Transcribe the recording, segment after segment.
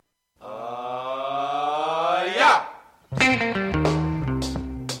Not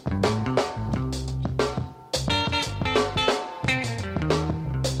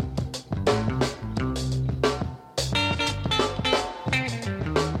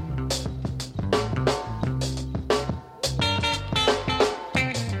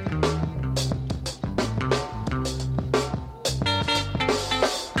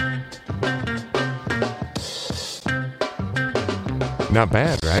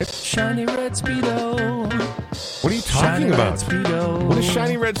bad, right? Shiny red Speedo. What are you talking Shiny about? red Speedo. What does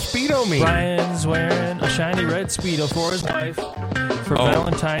shiny red Speedo mean? Ryan's wearing a shiny red Speedo for his wife for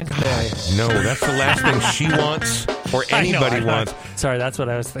Valentine's Day. No, that's the last thing she wants or anybody wants. Sorry, that's what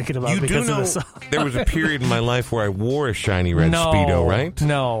I was thinking about. You because do know of the song. there was a period in my life where I wore a shiny red Speedo, right?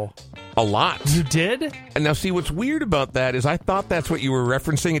 No. A lot. You did? And now, see, what's weird about that is I thought that's what you were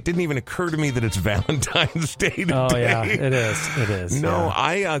referencing. It didn't even occur to me that it's Valentine's Day today. Oh, yeah, it is. It is. No,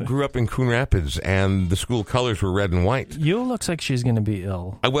 yeah. I grew up in Coon Rapids, and the school colors were red and white. Yua looks like she's going to be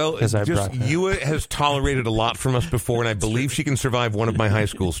ill. Well, Yua has tolerated a lot from us before, and I believe she can survive one of my high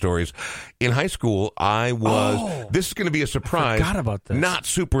school stories. In high school, I was, this is going to be a surprise, I forgot about this. Not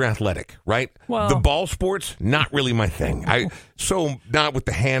super athletic, right? Well, the ball sports, not really my thing. So not with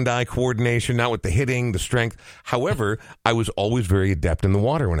the hand-eye coordination, not with the hitting, the strength. However, I was always very adept in the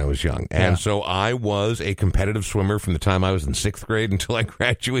water when I was young. And so I was a competitive swimmer from the time I was in 6th grade until I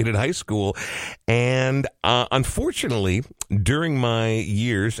graduated high school. And unfortunately, during my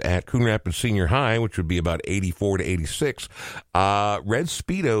years at Coon Rapids Senior High, which would be about 84 to 86, red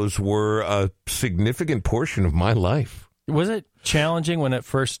Speedos were a significant portion of my life. Was it challenging when it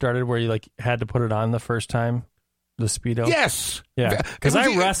first started where you had to put it on the first time? The Speedo? Yes. Yeah. Because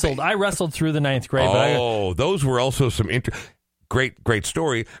I wrestled through the 9th grade. Oh, those were also some great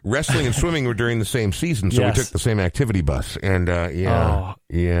story. Wrestling and swimming were during the same season, so we took the same activity bus. And yeah.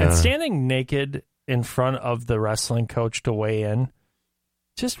 And standing naked in front of the wrestling coach to weigh in,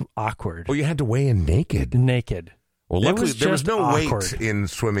 just awkward. Well, you had to weigh in naked. Well, luckily, there was no weight in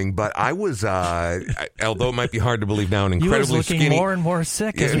swimming, but I was, although it might be hard to believe now, an incredibly skinny. You was looking more and more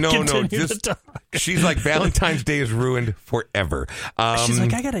sick as we continue to talk. She's like, Valentine's Day is ruined forever. She's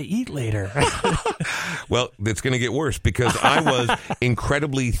like, I got to eat later. Well, it's going to get worse because I was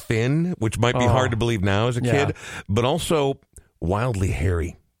incredibly thin, which might be hard to believe now as a kid, but also wildly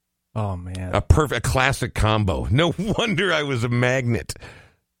hairy. Oh, man. A classic combo. No wonder I was a magnet.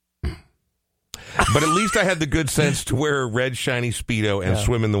 But at least I had the good sense to wear a red shiny Speedo and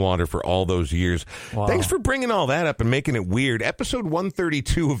swim in the water for all those years. Wow. Thanks for bringing all that up and making it weird. Episode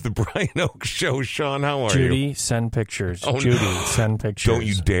 132 of the Brian Oak Show. Sean, how are you? Judy, send pictures. Send pictures. Don't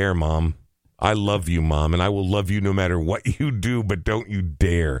you dare, Mom. I love you, Mom, and I will love you no matter what you do, but don't you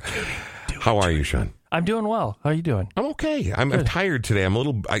dare. How are you, Sean? I'm doing well. How are you doing? I'm okay. I'm tired today.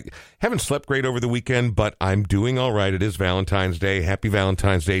 I haven't slept great over the weekend, but I'm doing all right. It is Valentine's Day. Happy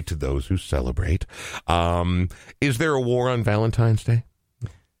Valentine's Day to those who celebrate. Is there a war on Valentine's Day?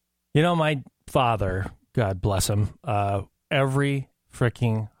 You know, my father, God bless him, every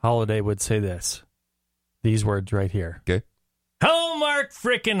freaking holiday would say these words right here. Okay. Hallmark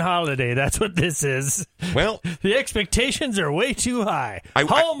frickin' holiday. That's what this is. Well, the expectations are way too high.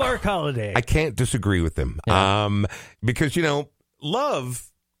 Hallmark holiday. I can't disagree with them. Yeah. Because,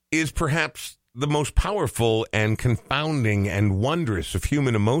 love is perhaps the most powerful and confounding and wondrous of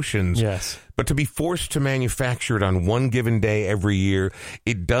human emotions. Yes. But to be forced to manufacture it on one given day every year,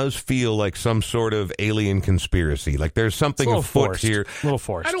 it does feel like some sort of alien conspiracy. Like there's something afoot here. A little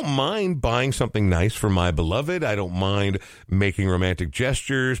forced. I don't mind buying something nice for my beloved. I don't mind making romantic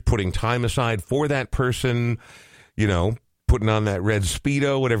gestures, putting time aside for that person, putting on that red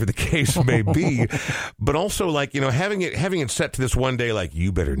Speedo, whatever the case may be. But also, having it set to this one day,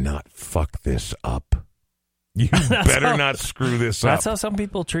 you better not fuck this up. You better not screw this up. That's how some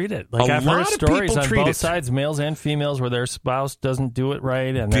people treat it. I've heard stories on both sides, males and females, where their spouse doesn't do it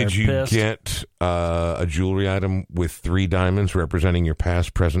right, and they're pissed. Did you get a jewelry item with 3 diamonds representing your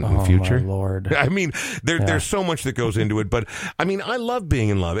past, present, and future? Oh, my Lord. I mean, there's so much that goes into it, but, I love being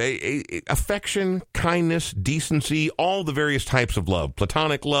in love. Affection, kindness, decency, all the various types of love.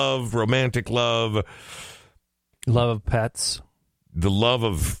 Platonic love, romantic love. Love of pets. The love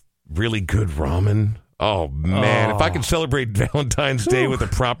of really good ramen. Oh, man. If I could celebrate Valentine's Day with a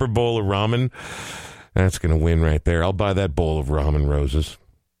proper bowl of ramen, that's going to win right there. I'll buy that bowl of ramen roses.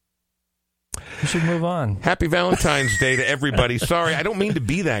 We should move on. Happy Valentine's Day to everybody. Sorry, I don't mean to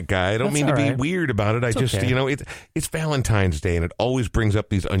be that guy. I don't That's mean to all be right. weird about it. I just, okay. it's Valentine's Day, and it always brings up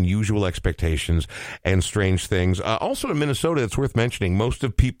these unusual expectations and strange things. Also in Minnesota, it's worth mentioning, most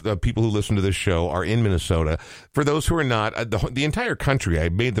of people who listen to this show are in Minnesota. For those who are not, the entire country, I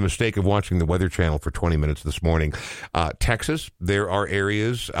made the mistake of watching the Weather Channel for 20 minutes this morning. Texas, there are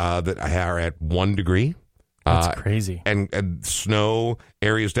areas that are at 1 degree. That's crazy. And snow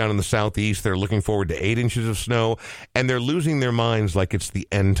areas down in the southeast, they're looking forward to 8 inches of snow, and they're losing their minds like it's the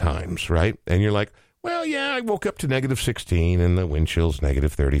end times, right? And you're like, well, yeah, I woke up to -16 and the wind chill's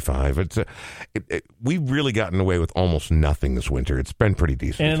 -35. We've really gotten away with almost nothing this winter. It's been pretty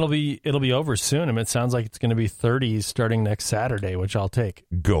decent. And it'll be over soon. I mean, it sounds like it's going to be 30s starting next Saturday, which I'll take.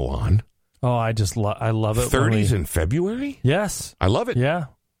 Go on. Oh, I love it. 30s in February? Yes. I love it. Yeah.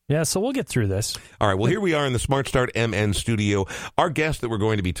 Yeah, so we'll get through this. All right, well, here we are in the Smart Start MN studio. Our guest that we're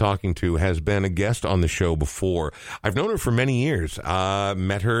going to be talking to has been a guest on the show before. I've known her for many years.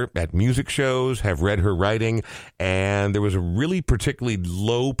 Met her at music shows, have read her writing, and there was a really particularly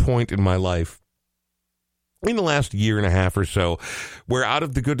low point in my life in the last year and a half or so, where out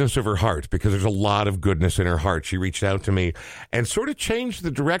of the goodness of her heart, because there's a lot of goodness in her heart, she reached out to me and sort of changed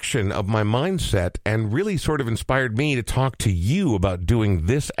the direction of my mindset and really sort of inspired me to talk to you about doing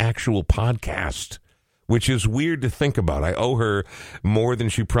this actual podcast, which is weird to think about. I owe her more than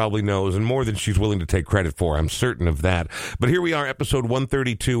she probably knows and more than she's willing to take credit for. I'm certain of that. But here we are, episode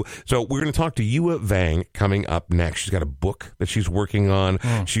 132. So we're going to talk to Yua Vang coming up next. She's got a book that she's working on.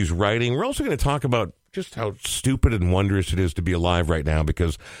 She's writing. We're also going to talk about just how stupid and wondrous it is to be alive right now,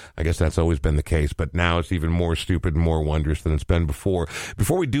 because I guess that's always been the case, but now it's even more stupid and more wondrous than it's been before.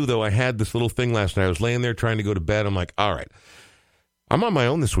 Before we do, though, I had this little thing last night. I was laying there trying to go to bed. I'm like, all right, I'm on my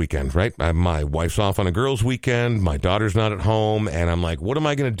own this weekend, right? My wife's off on a girls' weekend. My daughter's not at home. And I'm like, what am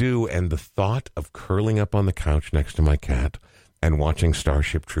I going to do? And the thought of curling up on the couch next to my cat and watching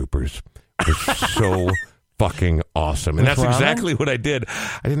Starship Troopers was so fucking awesome. And that's exactly what I did.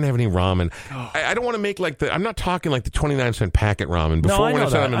 I didn't have any ramen. I don't want to make I'm not talking like the 29-cent packet ramen. Before, when I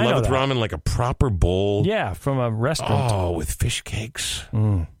said I'm in love with ramen, like a proper bowl. Yeah, from a restaurant. Oh, with fish cakes.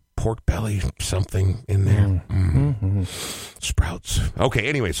 Pork belly, something in there. Sprouts. Okay,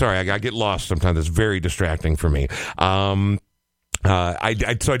 anyway, sorry, I get lost sometimes. It's very distracting for me. So I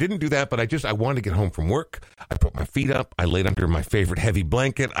didn't do that, but I wanted to get home from work. I put my feet up. I laid under my favorite heavy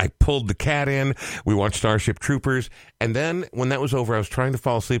blanket. I pulled the cat in. We watched Starship Troopers. And then when that was over, I was trying to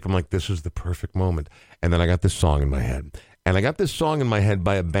fall asleep. I'm like, this is the perfect moment. And then I got this song in my head. And I got this song in my head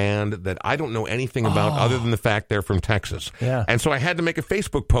by a band that I don't know anything about other than the fact they're from Texas. Yeah. And so I had to make a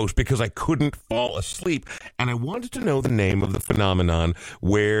Facebook post because I couldn't fall asleep. And I wanted to know the name of the phenomenon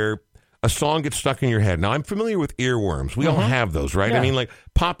where a song gets stuck in your head. Now, I'm familiar with earworms. We all have those, right? Yeah. I mean, like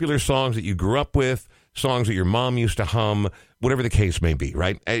popular songs that you grew up with, songs that your mom used to hum, whatever the case may be,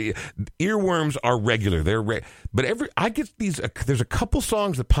 right? Earworms are regular. But I get these, there's a couple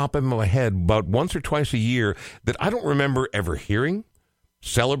songs that pop in my head about once or twice a year that I don't remember ever hearing,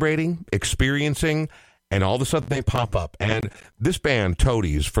 celebrating, experiencing, and all of a sudden they pop up. And this band,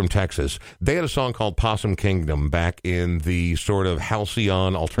 Toadies from Texas, they had a song called Possum Kingdom back in the sort of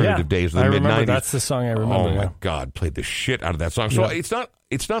halcyon alternative days of the mid-90s. That's the song I remember. Oh, my God. Played the shit out of that song. So it's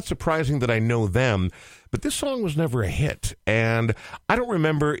not surprising that I know them, but this song was never a hit. And I don't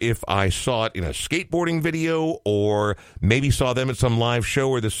remember if I saw it in a skateboarding video or maybe saw them at some live show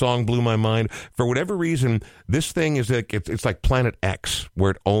where the song blew my mind. For whatever reason, this thing is it's like Planet X,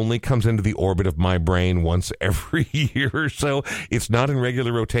 where it only comes into the orbit of my brain once every year or so. It's not in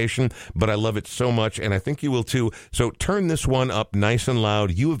regular rotation, but I love it so much, and I think you will too. So turn this one up nice and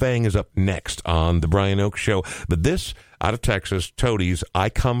loud. Yua Vang is up next on The Brian Oak Show. But this, out of Texas, Toadies, I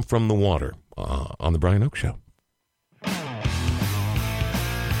Come From the Water, on The Brian Oak Show.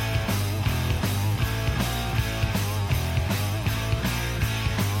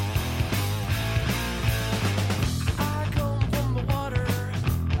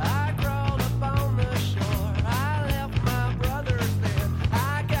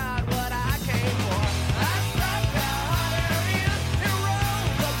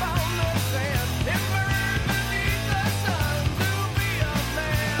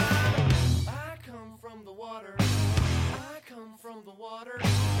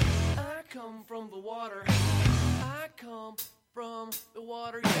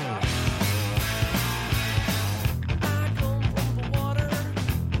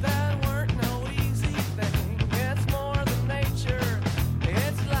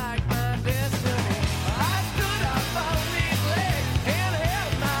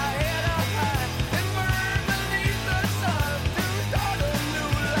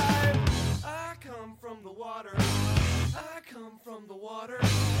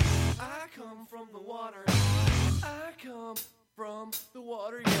 come from the water. I come from the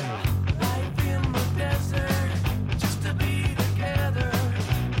water, yeah. Life in the desert, just to be together.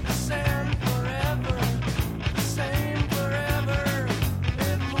 The sand forever, the same forever.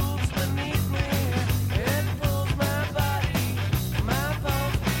 It moves beneath me, it pulls my body. My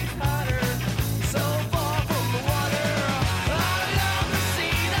pulse beats hotter, so far from the water. I love to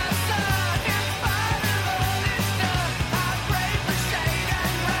see the sun in spite of all it's done. I pray for shade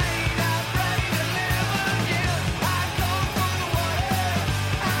and rain, I pray to live again. I come from the water,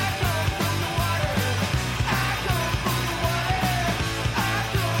 I come from the water, I come from the water, I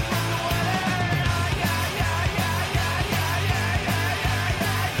come from the water. Yeah, yeah, yeah, yeah, yeah, yeah, yeah,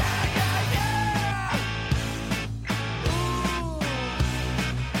 yeah, yeah, yeah,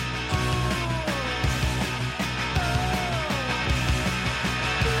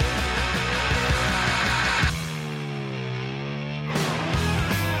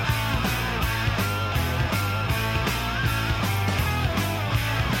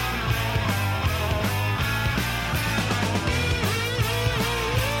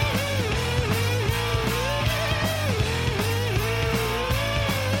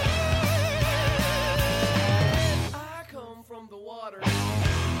 I come from the water.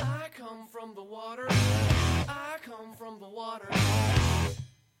 I come from the water. I come from the water.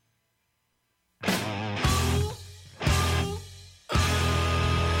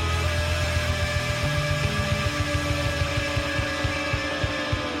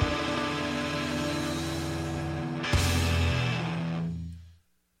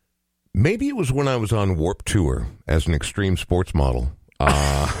 Maybe it was when I was on Warped Tour as an extreme sports model.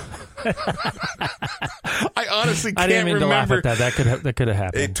 I honestly I can't didn't mean to laugh remember. at that. That could have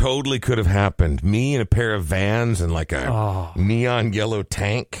happened. It totally could have happened. Me in a pair of Vans and like a neon yellow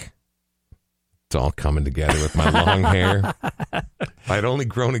tank. It's all coming together with my long hair. If I'd only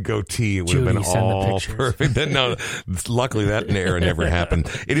grown a goatee, it would have been Judy, send the all pictures. perfect. No, luckily that era never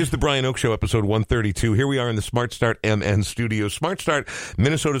happened. It is the Brian Oak Show, episode 132. Here we are in the Smart Start MN studio. Smart Start,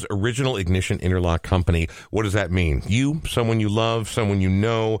 Minnesota's original ignition interlock company. What does that mean? You, someone you love, someone you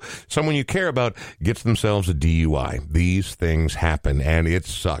know, someone you care about gets themselves a DUI. These things happen, and it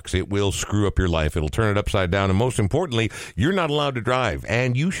sucks. It will screw up your life. It'll turn it upside down, and most importantly, you're not allowed to drive.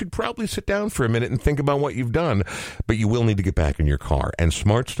 And you should probably sit down for a minute and think about what you've done, but you will need to get back in your car. And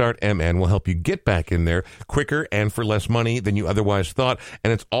Smart Start MN will help you get back in there quicker and for less money than you otherwise thought.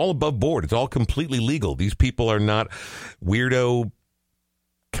 And it's all above board. It's all completely legal. These people are not weirdo.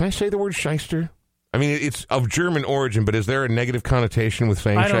 Can I say the word shyster? I mean, it's of German origin, but is there a negative connotation with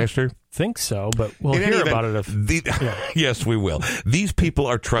saying I don't shyster? think so, but we'll In any hear event, about it. Yes, we will. These people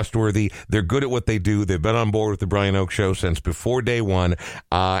are trustworthy. They're good at what they do. They've been on board with the Brian Oak Show since before day one.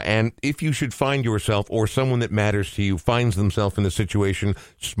 And if you should find yourself or someone that matters to you finds themselves in a situation,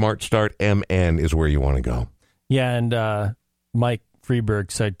 Smart Start MN is where you want to go. Yeah, and Mike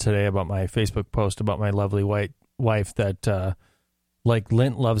Freeberg said today about my Facebook post about my lovely white wife that, like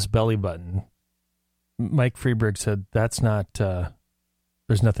Lint loves belly button. Mike Freeberg said that's not,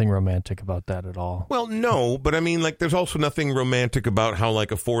 there's nothing romantic about that at all. Well, no, but I mean, like, there's also nothing romantic about how,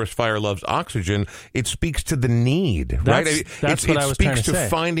 like, a forest fire loves oxygen. It speaks to the need, right? That's what I was trying to say. It speaks to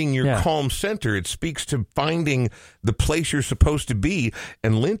finding your calm center. It speaks to finding the place you're supposed to be,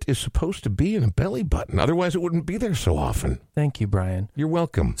 and lint is supposed to be in a belly button. Otherwise, it wouldn't be there so often. Thank you, Brian. You're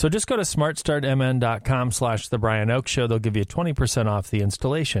welcome. So just go to smartstartmn.com/The Brian Oak Show. They'll give you 20% off the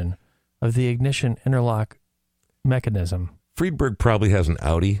installation of the ignition interlock mechanism. Friedberg probably has an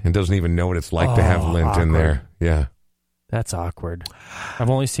Audi and doesn't even know what it's like to have lint in there. Yeah. That's awkward.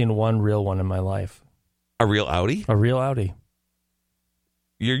 I've only seen one real one in my life. A real Audi? A real Audi.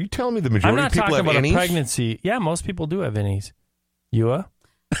 Are you telling me the majority I'm not of people talking have about innies? a pregnancy. Yeah, most people do have innies. You?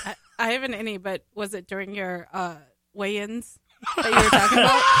 I have an innie, but was it during your weigh-ins that you were talking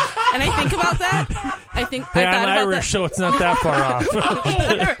about? And I think about that. I thought I'm about Irish, that. so it's not that far off.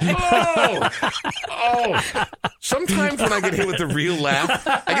 Sometimes when I get hit with a real laugh,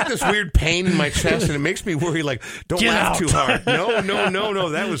 I get this weird pain in my chest, and it makes me worry, like, don't Get laugh out. too hard. No.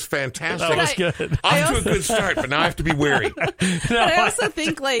 That was fantastic. That was good. Off to a good start, but now I have to be wary. But I also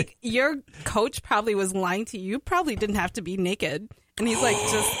think, like, your coach probably was lying to you. You probably didn't have to be naked. And he's like,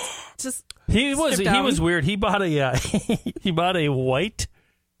 just He strip down. was weird. He bought a he bought a white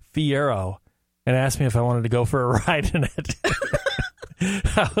Fiero and asked me if I wanted to go for a ride in it.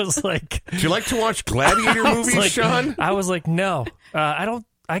 I was like, Do you like to watch gladiator movies, like, Sean? I was like, no, I don't.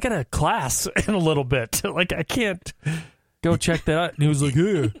 I got a class in a little bit. Like, I can't go check that out. And he was like,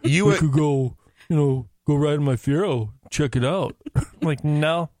 yeah, You we could go, go ride in my Fiero, check it out. I'm like,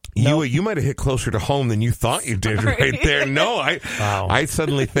 no, You might have hit closer to home than you thought you did right there. No, I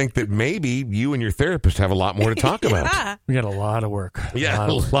suddenly think that maybe you and your therapist have a lot more to talk about. Yeah. We got a lot of work. Yeah,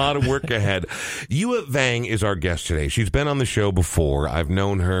 a lot of work ahead. Yua Vang is our guest today. She's been on the show before. I've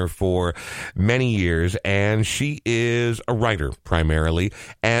known her for many years, and she is a writer primarily.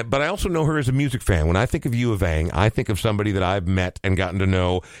 But I also know her as a music fan. When I think of Yua Vang, I think of somebody that I've met and gotten to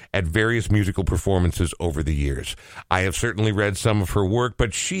know at various musical performances over the years. I have certainly read some of her work,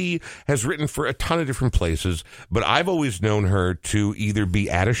 but she has written for a ton of different places. But I've always known her to either be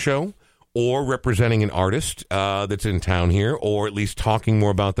at a show or representing an artist that's in town here, or at least talking more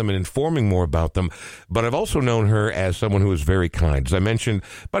about them and informing more about them. But I've also known her as someone who is very kind. As I mentioned,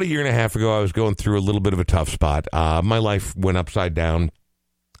 about a year and a half ago, I was going through a little bit of a tough spot. My life went upside down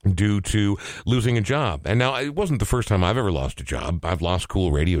due to losing a job. And now, it wasn't the first time I've ever lost a job. I've lost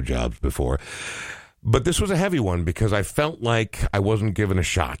cool radio jobs before. But this was a heavy one because I felt like I wasn't given a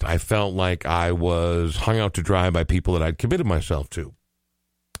shot. I felt like I was hung out to dry by people that I'd committed myself to.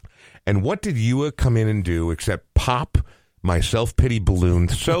 And what did Yua come in and do except pop my self-pity balloon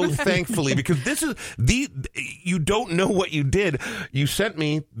so thankfully, because this is you don't know what you did. You sent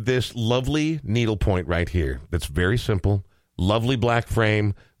me this lovely needlepoint right here that's very simple, lovely black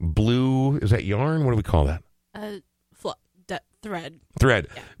frame, blue, is that yarn? What do we call that? Thread.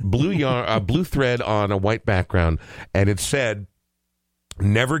 Yeah. Blue yarn, blue thread on a white background, and it said,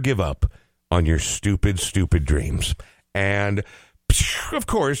 "Never give up on your stupid, stupid dreams." And of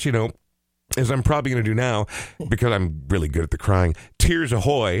course, you know, as I'm probably going to do now, because I'm really good at the crying, tears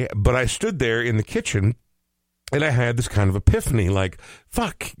ahoy. But I stood there in the kitchen, and I had this kind of epiphany, like,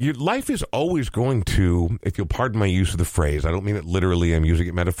 fuck, your life is always going to, if you'll pardon my use of the phrase, I don't mean it literally, I'm using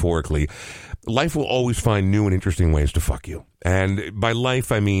it metaphorically, life will always find new and interesting ways to fuck you. And by life,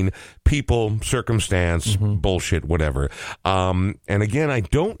 I mean people, circumstance, bullshit, whatever. And again, I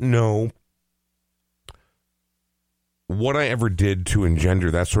don't know what I ever did to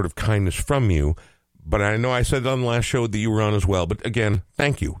engender that sort of kindness from you. But I know I said on the last show that you were on as well. But again,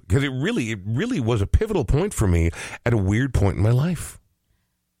 thank you. Because it really was a pivotal point for me at a weird point in my life.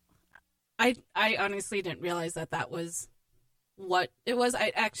 I honestly didn't realize that was what it was.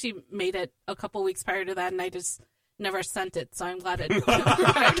 I actually made it a couple weeks prior to that, and I just never sent it. So I'm glad it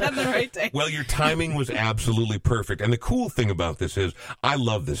arrived on the right day. Well, your timing was absolutely perfect. And the cool thing about this is I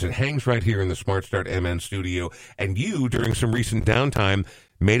love this. It hangs right here in the Smart Start MN studio. And you, during some recent downtime,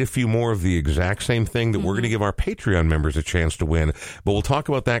 made a few more of the exact same thing that we're going to give our Patreon members a chance to win. But we'll talk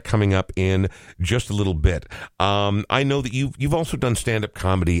about that coming up in just a little bit. I know that you've also done stand-up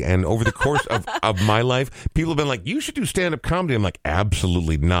comedy, and over the course of my life, people have been like, you should do stand-up comedy. I'm like,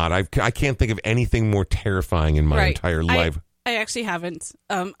 absolutely not. I can't think of anything more terrifying in my entire life. I actually haven't.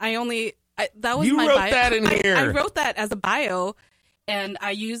 That was you my wrote bio. that in here. I wrote that as a bio. And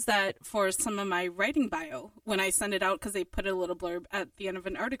I use that for some of my writing bio when I send it out, because they put a little blurb at the end of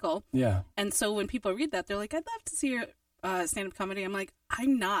an article. Yeah. And so when people read that, they're like, I'd love to see your stand-up comedy. I'm like,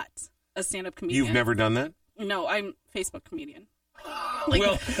 I'm not a stand-up comedian. You've never done that? No, I'm Facebook comedian.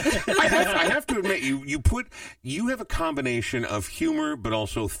 Well, I have to admit, you have a combination of humor but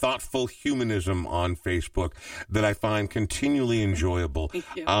also thoughtful humanism on Facebook that I find continually enjoyable. Thank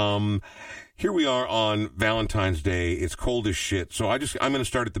you. Here we are on Valentine's Day. It's cold as shit. So I'm going to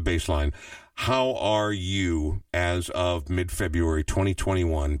start at the baseline. How are you as of mid-February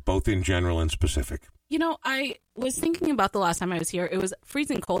 2021, both in general and specific? You know, I was thinking about the last time I was here. It was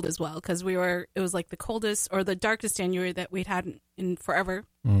freezing cold as well, because it was like the coldest or the darkest January that we'd had in forever.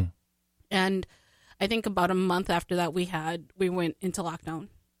 And I think about a month after that, we went into lockdown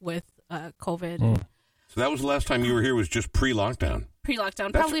with COVID. So that was the last time you were here, was just pre-lockdown?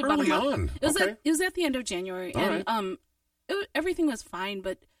 Pre-lockdown, That's probably about a early month. on. It was at the end of January, All and right. everything was fine.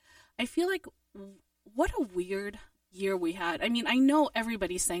 But I feel like what a weird year we had. I mean, I know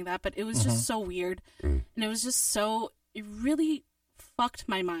everybody's saying that, but it was just so weird, and it was just it really fucked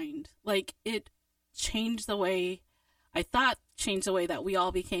my mind. Like, it changed the way I thought, changed the way that we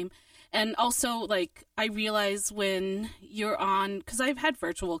all became. And also, like, I realize when you're on, because I've had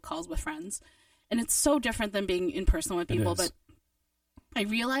virtual calls with friends, and it's so different than being in person with people, but I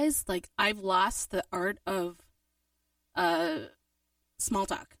realized, like, I've lost the art of small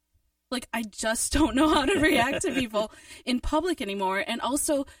talk. Like, I just don't know how to react to people in public anymore. And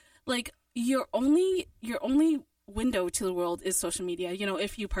also, like, your only window to the world is social media, you know,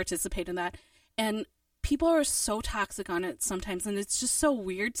 if you participate in that. And people are so toxic on it sometimes, and it's just so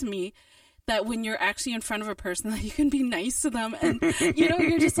weird to me that when you're actually in front of a person, that you can be nice to them, and you know,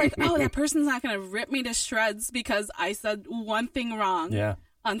 you're just like, oh, that person's not going to rip me to shreds because I said one thing wrong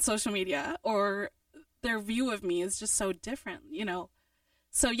on social media, or their view of me is just so different, you know.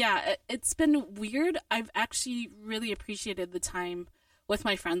 So yeah, it's been weird. I've actually really appreciated the time with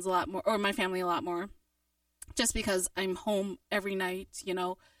my friends a lot more, or my family a lot more, just because I'm home every night. You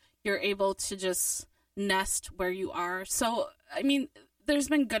know, you're able to just nest where you are. So I mean, there's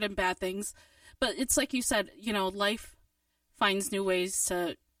been good and bad things, but it's like you said, you know, life finds new ways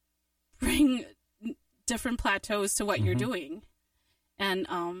to bring different plateaus to what you're doing. And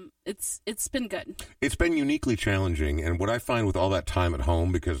it's been good. It's been uniquely challenging, and what I find with all that time at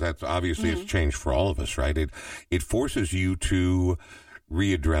home, because that's obviously it's changed for all of us, right? It forces you to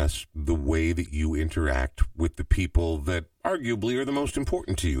readdress the way that you interact with the people that arguably are the most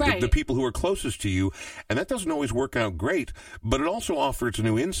important to you, Right. the people who are closest to you, and that doesn't always work out great, but it also offers a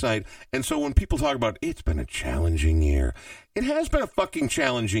new insight. And so when people talk about it's been a challenging year, it has been a fucking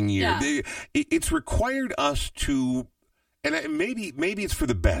challenging year. Yeah. It's required us to. And maybe it's for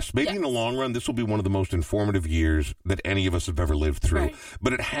the best. Maybe in the long run, this will be one of the most informative years that any of us have ever lived through. Right.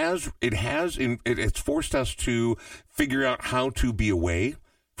 But it's forced us to figure out how to be away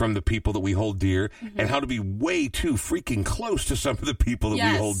from the people that we hold dear and how to be way too freaking close to some of the people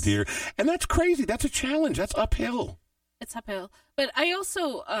that we hold dear. And that's crazy. That's a challenge. That's uphill. It's uphill. But I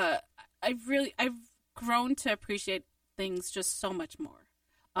also, I've grown to appreciate things just so much more.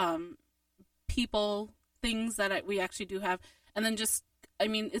 People, things that we actually do have, and then just, I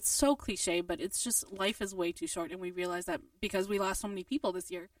mean, it's so cliche, but it's just life is way too short, and we realize that because we lost so many people this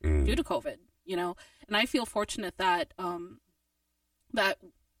year due to COVID, you know. And I feel fortunate that that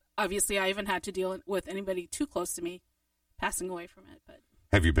obviously I haven't had to deal with anybody too close to me passing away from it. But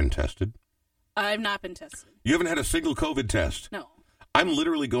Have you been tested? I've not been tested. You haven't had a single COVID test? No. I'm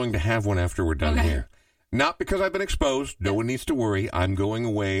literally going to have one after we're done here. Not because I've been exposed. No one needs to worry. I'm going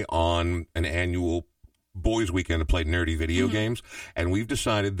away on an annual boys' weekend to play nerdy video games, and we've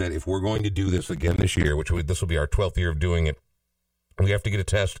decided that if we're going to do this again this year, this will be our 12th year of doing it, we have to get a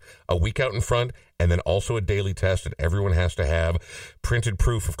test a week out in front, and then also a daily test, and everyone has to have printed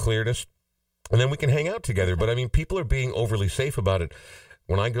proof of clearness, and then we can hang out together. But I mean, people are being overly safe about it.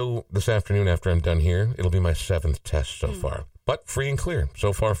 When I go this afternoon after I'm done here, it'll be my 7th test so far. But free and clear.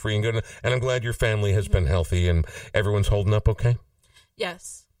 So far, free and good. And I'm glad your family has been healthy and everyone's holding up okay.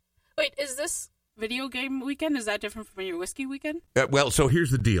 Yes. Wait, is this video game weekend? Is that different from your whiskey weekend? Well, so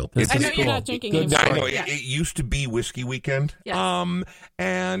here's the deal. I know you're not drinking anymore. I know. Yeah. It used to be whiskey weekend. Yes.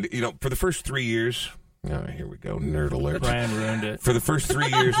 And, you know, for the first 3 years... Oh, here we go. Nerd alert. Brian ruined it. For the first 3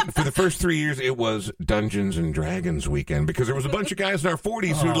 years, it was Dungeons and Dragons weekend because there was a bunch of guys in our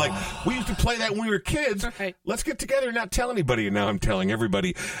 40s who were like, we used to play that when we were kids. Right. Let's get together and not tell anybody. And now I'm telling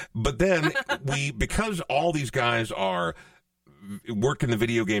everybody. But then because all these guys work in the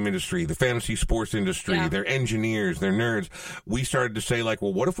video game industry, the fantasy sports industry, they're engineers, they're nerds, we started to say, like,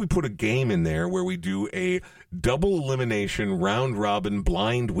 well, what if we put a game in there where we do a double elimination, round robin,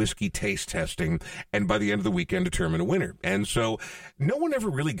 blind whiskey taste testing, and by the end of the weekend determine a winner. And so no one ever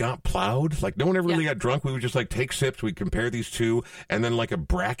really got plowed. Like, no one ever really got drunk. We would just, like, take sips, we'd compare these two, and then like a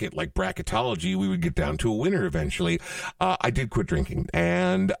bracket, like bracketology, we would get down to a winner eventually. I did quit drinking.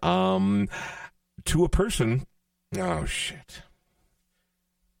 And to a person, oh, shit.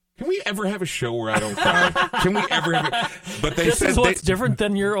 Can we ever have a show where I don't cry? Can we ever have it? But they This said is what's different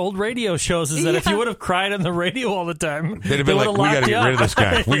than your old radio shows is that if you would have cried on the radio all the time, they'd have been like, we got to get rid of this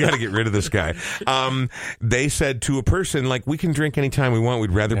guy. We Yeah. got to get rid of this guy. They said to a person, like, we can drink anytime we want. We'd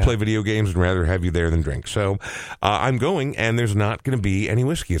rather play video games and rather have you there than drink. So I'm going, and there's not going to be any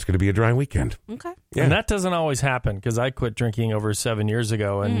whiskey. It's going to be a dry weekend. Okay. Yeah. And that doesn't always happen because I quit drinking over 7 years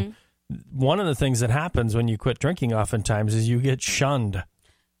ago. And one of the things that happens when you quit drinking oftentimes is you get shunned.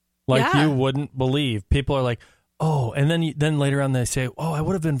 Like you wouldn't believe. People are like, oh, and then later on they say, oh, I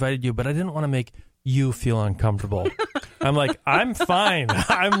would have invited you, but I didn't want to make you feel uncomfortable. I'm like, I'm fine.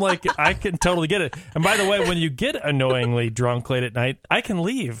 I'm like, I can totally get it. And by the way, when you get annoyingly drunk late at night, I can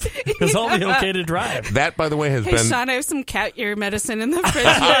leave because I'll be okay to drive. That, by the way, has Hey, been... Sean, I have some cat ear medicine in the fridge.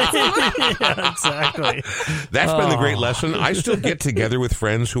 Yeah, exactly. That's been the great lesson. I still get together with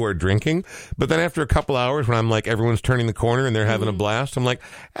friends who are drinking, but then after a couple hours when I'm like, everyone's turning the corner and they're having a blast, I'm like,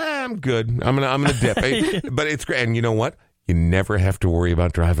 I'm good. I'm gonna dip. But it's great. And you know what? You never have to worry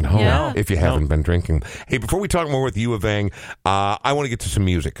about driving home if you haven't been drinking. Hey, before we talk more with you, Evang, I want to get to some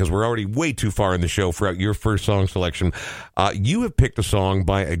music because we're already way too far in the show for your first song selection. You have picked a song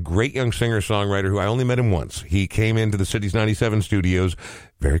by a great young singer-songwriter who I only met him once. He came into the Cities 97 studios,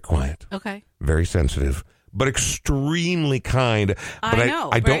 very quiet, Okay. very sensitive, but extremely kind. But I know,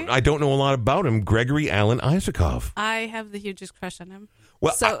 I don't know a lot about him. Gregory Alan Isakov. I have the hugest crush on him.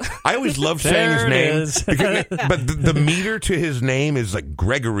 Well, So- I always love saying his There it name, is. but the meter to his name is like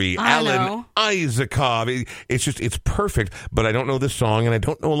Gregory I Alan know. Isakov. It's perfect. But I don't know this song, and I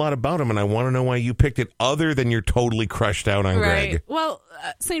don't know a lot about him, and I want to know why you picked it, other than you're totally crushed out on Right. Greg. Well,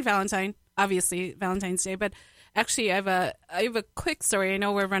 St. Valentine, obviously Valentine's Day, but actually I have a quick story. I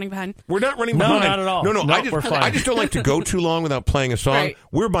know we're running behind. We're not running No, behind. not at all. No, Nope, we're fine. I just don't like to go too long without playing a song. Right.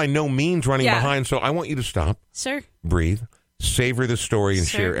 We're by no means running Yeah. behind, so I want you to stop, Sure. breathe, savor the story, and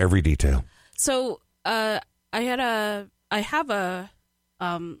Sure. share every detail. So I have a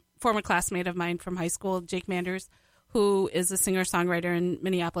former classmate of mine from high school, Jake Manders, who is a singer-songwriter in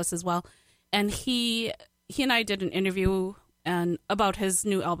Minneapolis as well. And he and I did an interview about his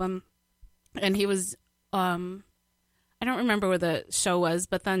new album. And he was, I don't remember where the show was,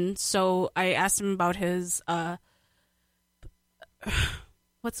 but then so I asked him about his,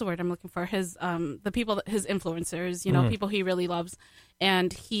 what's the word I'm looking for? His, the people, his influencers, people he really loves.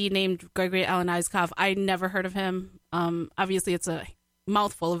 And he named Gregory Alan Isakov. I never heard of him. Obviously it's a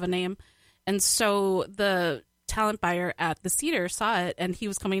mouthful of a name. And so the talent buyer at the Cedar saw it, and he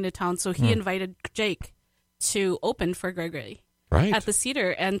was coming to town. So he invited Jake to open for Gregory. Right. At the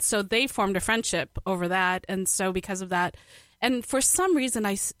Cedar. And so they formed a friendship over that. And so because of that, and for some reason,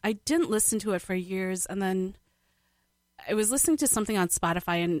 I didn't listen to it for years. And then I was listening to something on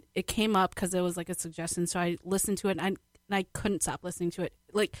Spotify, and it came up because it was like a suggestion. So I listened to it, and I couldn't stop listening to it.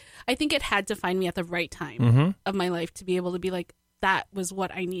 Like, I think it had to find me at the right time of my life to be able to be like, that was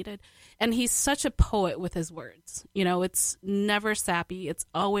what I needed. And he's such a poet with his words. It's never sappy. It's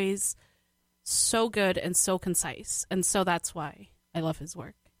always so good and so concise. And so that's why I love his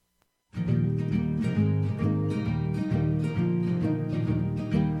work.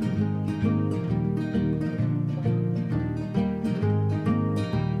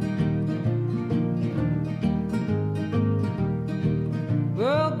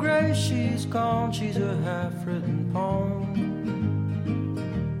 Well, Grace, she's gone, she's a half-written poem.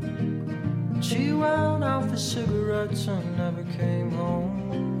 She wound out for cigarettes and never came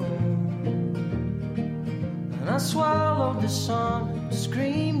home. And I swallowed the sun,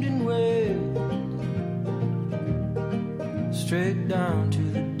 screamed and wailed, straight down to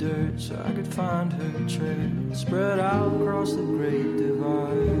the dirt so I could find her trail, spread out across the great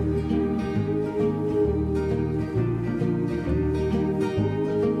divide.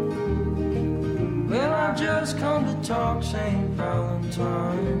 Well, I've just come to talk St.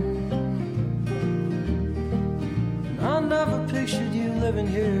 Valentine. I never pictured you living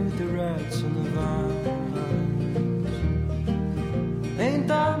here with the rats and the vines. Ain't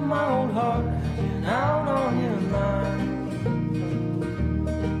that my old heart hanging out on your line?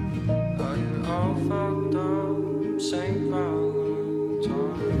 Are you all fucked up, St. Valentine?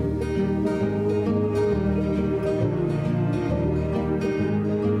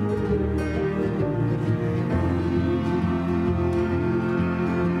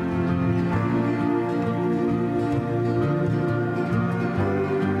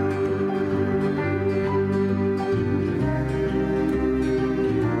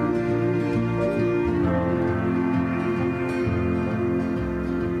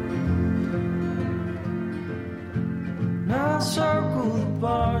 Now I circle the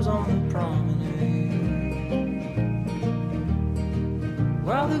bars on the promenade,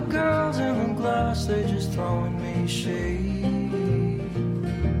 while the girls in the glass, they're just throwing me shade.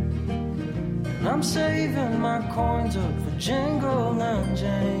 And I'm saving my coins up for Jingle and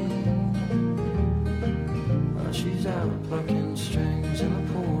Jane, while she's out plucking strings in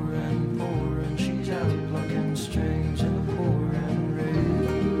the pouring, pouring. She's out plucking strings in the pouring rain.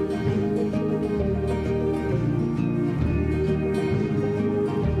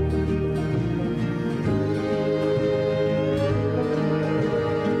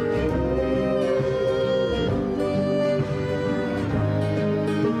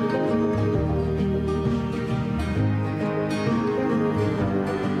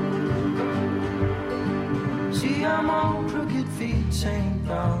 See, I'm on crooked feet, St.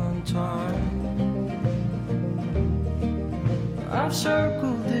 Valentine. I've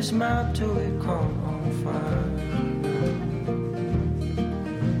circled this map till it caught on fire.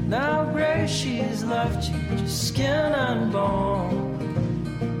 Now Grace, she has left you just skin and bone.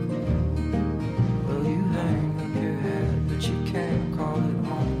 Well, you hang up your head, but you can't call it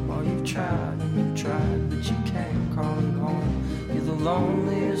home. Oh, you've tried and you've tried, but you can't call it home. You're the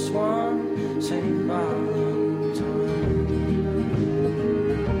loneliest one, St. Valentine.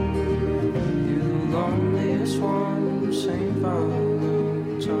 You're the loneliest one, St. Valentine.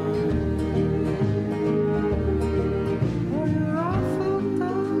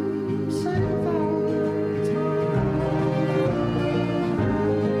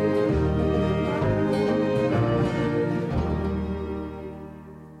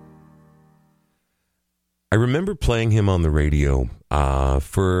 I remember playing him on the radio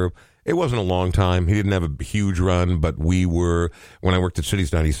for, it wasn't a long time. He didn't have a huge run, but we were, when I worked at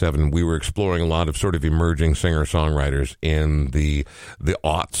Cities 97, we were exploring a lot of sort of emerging singer-songwriters in the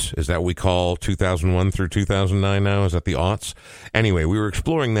aughts. Is that what we call 2001 through 2009 now? Is that the aughts? Anyway, we were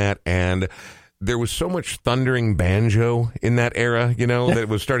exploring that, and there was so much thundering banjo in that era, that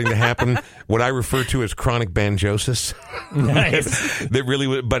was starting to happen. What I refer to as chronic banjosis. Nice. That really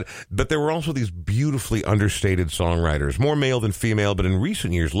was, but there were also these beautifully understated songwriters, more male than female, but in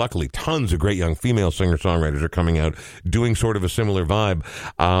recent years, luckily, tons of great young female singer-songwriters are coming out doing sort of a similar vibe.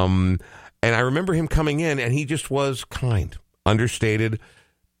 And I remember him coming in, and he just was kind, understated.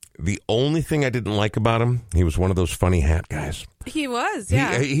 The only thing I didn't like about him, he was one of those funny hat guys. He was,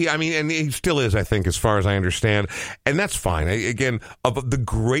 yeah. And he still is, I think, as far as I understand. And that's fine. Again, of the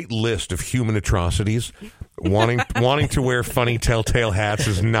great list of human atrocities, wanting to wear funny telltale hats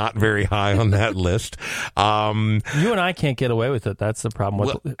is not very high on that list. You and I can't get away with it. That's the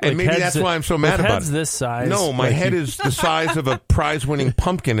problem. And maybe that's why I'm so mad about heads it. This size. No, my head is the size of a prize-winning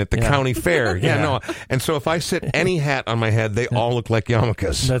pumpkin at the county fair. No. And so if I sit any hat on my head, they all look like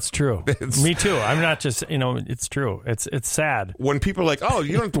yarmulkes. That's true. Me too. I'm not just, it's true. It's sad. When people are like, oh,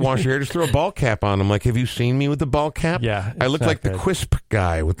 you don't have to wash your hair, just throw a ball cap on. I'm like, have you seen me with the ball cap? Yeah. I look like the Quisp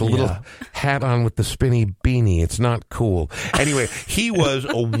guy with the little hat on with the spinny beanie. It's not cool. Anyway, he was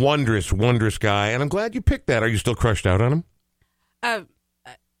a wondrous, wondrous guy, and I'm glad you picked that. Are you still crushed out on him?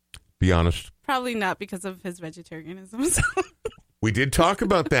 Be honest. Probably not because of his vegetarianism. So. We did talk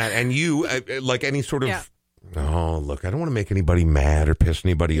about that, and you, like any sort of... Oh, look, I don't want to make anybody mad or piss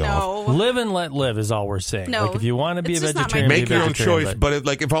anybody off. Live and let live is all we're saying. No, like if you want to be a it's just not vegetarian, my make your own vegetarian, choice.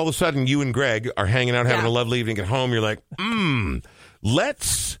 But if all of a sudden you and Greg are hanging out, having a lovely evening at home, you're like,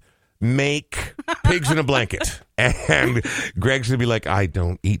 let's make pigs in a blanket. And Greg's going to be like, I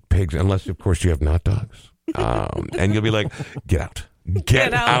don't eat pigs unless, of course, you have not dogs. And you'll be like, get out.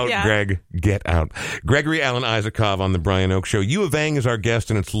 Get out, Greg. Get out. Gregory Alan Isakov on the Brian Oak Show. U of Ang is our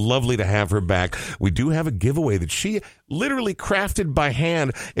guest, and it's lovely to have her back. We do have a giveaway that she literally crafted by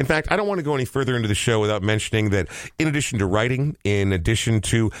hand. In fact, I don't want to go any further into the show without mentioning that in addition to writing, in addition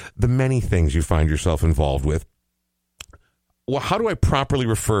to the many things you find yourself involved with, well, how do I properly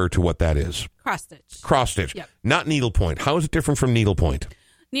refer to what that is? Cross stitch. Cross stitch. Yep. Not needlepoint. How is it different from needlepoint?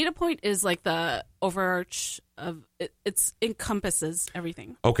 Needlepoint is like the overarch of it. It encompasses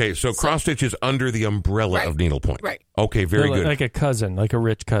everything. Okay, so cross stitch is under the umbrella of needlepoint. Right. Okay, very good. Like a cousin, like a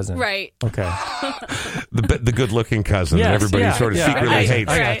rich cousin. Right. Okay. the good-looking cousin that everybody sort of secretly hates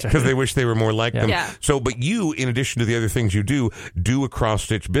Right. because they wish they were more like them. Yeah. So, but you, in addition to the other things you do a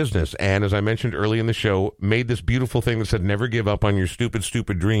cross-stitch business. And as I mentioned early in the show, made this beautiful thing that said, never give up on your stupid,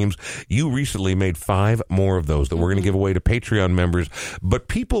 stupid dreams. You recently made 5 more of those that we're going to give away to Patreon members. But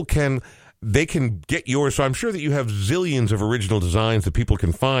people can get yours. So I'm sure that you have zillions of original designs that people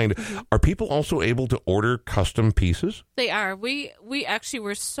can find. Are people also able to order custom pieces? They are. We actually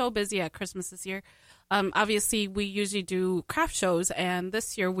were so busy at Christmas this year. Obviously, we usually do craft shows, and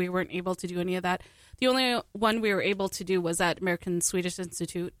this year we weren't able to do any of that. The only one we were able to do was at American Swedish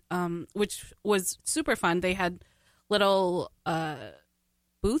Institute, which was super fun. They had little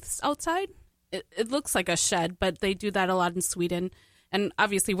booths outside. It looks like a shed, but they do that a lot in Sweden. And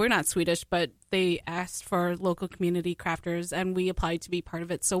obviously, we're not Swedish, but they asked for local community crafters, and we applied to be part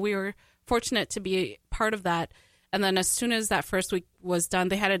of it. So we were fortunate to be part of that. And then as soon as that first week was done,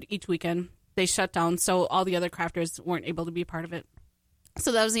 they had it each weekend. They shut down, so all the other crafters weren't able to be part of it.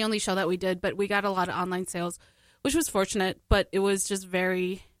 So that was the only show that we did, but we got a lot of online sales, which was fortunate, but it was just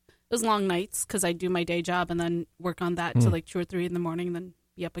it was long nights because I do my day job and then work on that till like 2 or 3 in the morning and then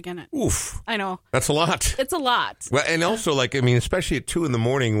be up again. Oof. I know. That's a lot. It's a lot. Well, and also, especially at 2 in the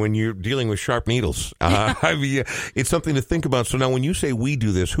morning when you're dealing with sharp needles, it's something to think about. So now when you say we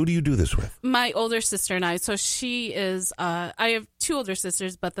do this, who do you do this with? My older sister and I. So she is, I have 2 older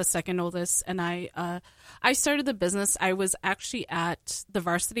sisters, but the second oldest and I started the business. I was actually at the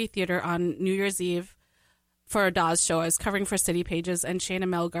Varsity Theater on New Year's Eve for a Dawes show. I was covering for City Pages, and Shayna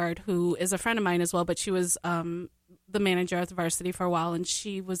Melgard, who is a friend of mine as well, but she was the manager at the Varsity for a while, and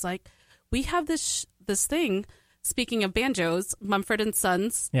she was like, we have this thing, speaking of banjos, Mumford and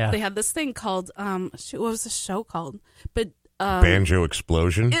Sons, they had this thing called what was the show called? But Banjo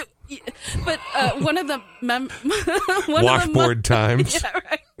Explosion? One of the Washboard Times. Yeah,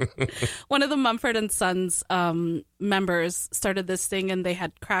 right. One of the Mumford and Sons members started this thing, and they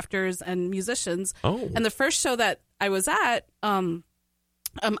had crafters and musicians. Oh. And the first show that I was at, so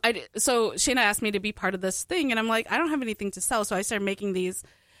Shayna asked me to be part of this thing, and I'm like, I don't have anything to sell, so I started making these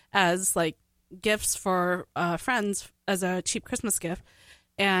as like gifts for friends as a cheap Christmas gift.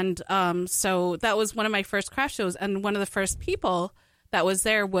 And so that was one of my first craft shows. And one of the first people that was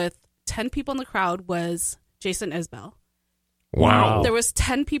there with 10 people in the crowd was Jason Isbell. Wow. There was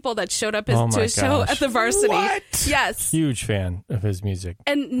 10 people that showed up Oh to my his show gosh. at the Varsity. What? Yes. Huge fan of his music.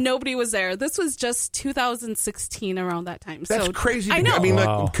 And nobody was there. This was just 2016 around that time. That's so crazy. I know. I mean,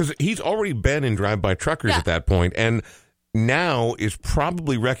 Wow. because he's already been in Drive-By Truckers Yeah. at that point, and now is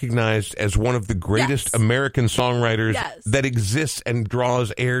probably recognized as one of the greatest Yes. American songwriters Yes. that exists and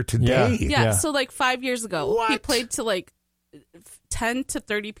draws air today. yeah, so like 5 years ago, he What? played to like 10 to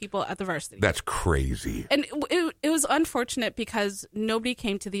 30 people at the Varsity. That's crazy. And it was unfortunate because nobody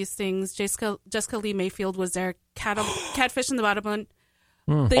came to these things. Jessica Lee Mayfield was there. Catfish in the Bottleman.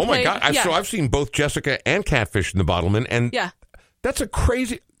 They Oh my played- God! yeah. So I've seen both Jessica and Catfish in the Bottleman, and Yeah. that's a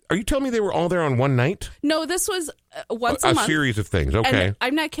crazy. Are you telling me they were all there on one night? No, this was once a A month. series of things. Okay. And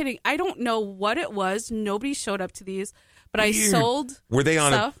I'm not kidding. I don't know what it was. Nobody showed up to these, but I Weird. sold. Were they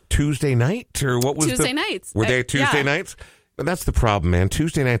on stuff. a Tuesday night or what was Tuesday nights. Were they Tuesday yeah. nights? But that's the problem, man.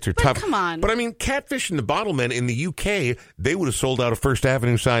 Tuesday nights are tough. come on. But I mean, Catfish and the Bottlemen in the UK, they would have sold out a First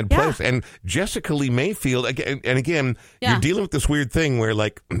Avenue side Yeah. place. And Jessica Lee Mayfield, again, Yeah. you're dealing with this weird thing where,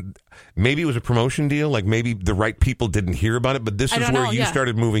 like, maybe it was a promotion deal. Like, maybe the right people didn't hear about it. But this I is don't where know, you yeah.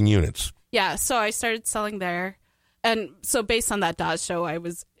 started moving units. Yeah, so I started selling there, and so based on that Dodge show,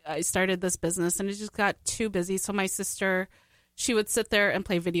 I started this business, and it just got too busy. So my sister, she would sit there and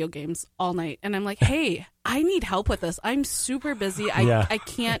play video games all night, and I'm like, hey, I need help with this. I'm super busy. Yeah. I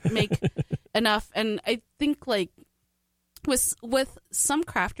can't make enough, and I think like with some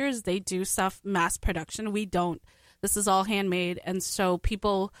crafters, they do stuff mass production. We don't. This is all handmade, and so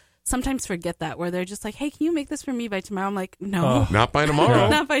people sometimes forget that, where they're just like, hey, can you make this for me by tomorrow? I'm like, no. Not by tomorrow.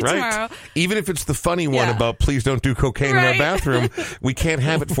 Not by right? tomorrow. Even if it's the funny one Yeah. about please don't do cocaine in our Right. bathroom, we can't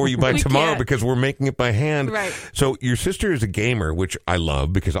have it for you by We tomorrow can't. because we're making it by hand. Right. So your sister is a gamer, which I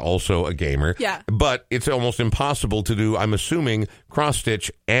love because also a gamer. Yeah. But it's almost impossible to do, I'm assuming, cross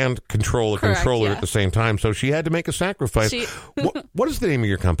stitch and control a Correct, controller yeah. at the same time. So she had to make a sacrifice. She- what is the name of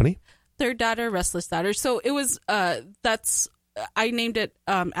your company? Third Daughter, Restless Daughter. So it was I named it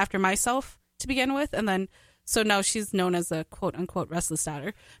after myself to begin with, and then so now she's known as a quote unquote Restless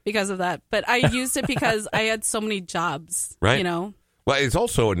Daughter because of that. But I used it because I had so many jobs, Right. you know. Well, it's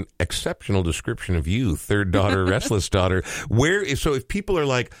also an exceptional description of you, third daughter, restless daughter. So if people are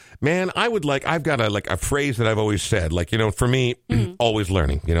like, man, I've got a phrase that I've always said, like, you know, for me, always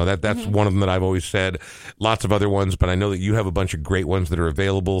learning, you know, that's one of them that I've always said, lots of other ones, but I know that you have a bunch of great ones that are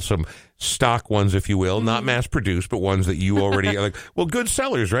available, some stock ones, if you will, not mass produced, but ones that you already are like, well, good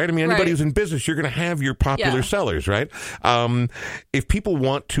sellers, right? I mean, anybody Right. who's in business, you're going to have your popular Yeah. sellers, right? If people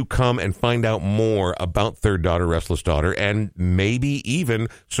want to come and find out more about Third Daughter, Restless Daughter, and maybe even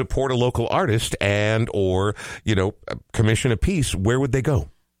support a local artist and or, you know, commission a piece, where would they go?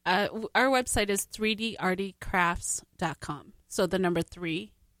 Our website is 3dartcrafts.com. So the number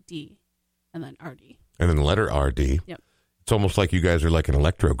 3D and then RD. And then the letter RD. Yep. It's almost like you guys are like an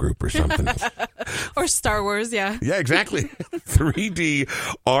electro group or something. Or Star Wars, yeah. Yeah, exactly.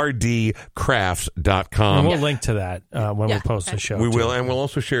 3DRDcrafts.com. And we'll link to that when we Yeah. post the Okay. show. We too. will, and we'll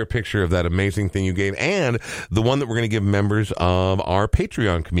also share a picture of that amazing thing you gave and the one that we're going to give members of our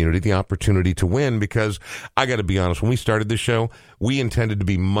Patreon community the opportunity to win, because I got to be honest, when we started this show, we intended to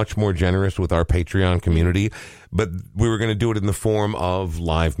be much more generous with our Patreon community, but we were going to do it in the form of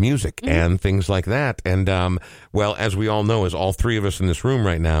live music and things like that. And, well, as we all know, as all three of us in this room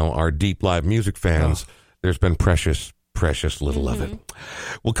right now are deep live music fans, there's been precious little of it.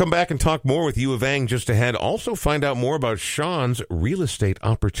 We'll come back and talk more with you, Evang, just ahead. Also find out more about Sean's real estate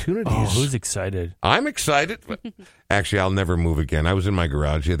opportunities. Oh, who's excited? I'm excited. Actually, I'll never move again. I was in my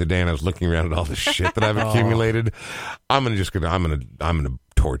garage the other day and I was looking around at all the shit that I've accumulated. I'm gonna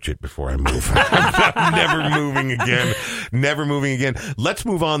torch it before I move. I'm never moving again. Never moving again. Let's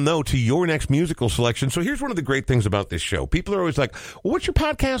move on though to your next musical selection. So here's one of the great things about this show. People are always like, well, what's your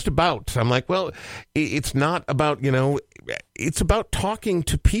podcast about? I'm like, well, it's not about, you know, it's about talking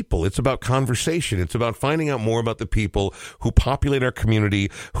to people. It's about conversation. It's about finding out more about the people who populate our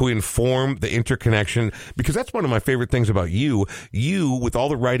community, who inform the interconnection, because that's one of my favorite things about you. You, with all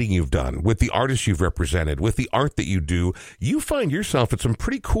the writing you've done, with the artists you've represented, with the art that you do, you find yourself at some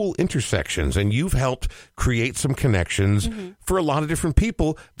pretty cool intersections, and you've helped create some connections for a lot of different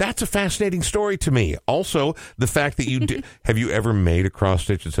people. That's a fascinating story to me. Also, the fact that you have you ever made a cross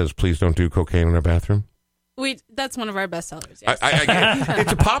stitch that says, please don't do cocaine in our bathroom? That's one of our best sellers, yes.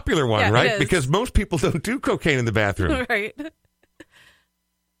 It's a popular one, Yeah, it right? is. Because most people don't do cocaine in the bathroom. Right.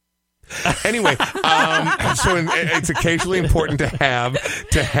 Anyway, so it's occasionally important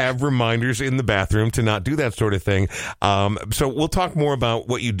to have reminders in the bathroom to not do that sort of thing. So we'll talk more about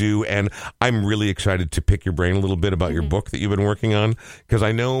what you do, and I'm really excited to pick your brain a little bit about your book that you've been working on, because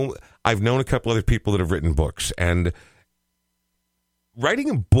I've known a couple other people that have written books, and writing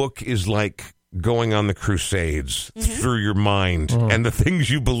a book is like going on the crusades through your mind and the things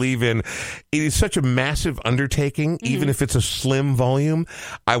you believe in. It is such a massive undertaking, even if it's a slim volume.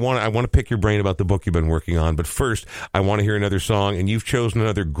 I want to pick your brain about the book you've been working on, but first I want to hear another song, and you've chosen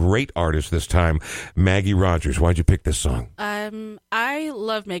another great artist this time, Maggie Rogers. Why'd you pick this song? I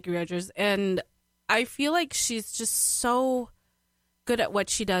love Maggie Rogers, and I feel like she's just so good at what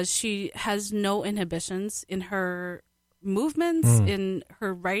she does. She has no inhibitions in her movements, in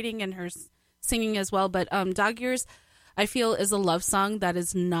her writing, and her singing as well. But Dog Years, I feel, is a love song that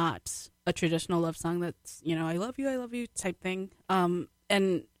is not a traditional love song that's, I love you type thing.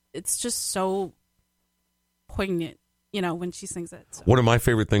 And it's just so poignant, when she sings it. So. One of my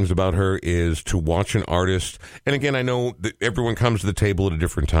favorite things about her is to watch an artist, and again, I know that everyone comes to the table at a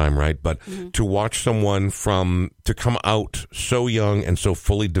different time, right? But to watch someone to come out so young and so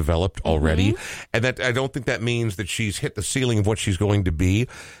fully developed already, and that I don't think that means that she's hit the ceiling of what she's going to be,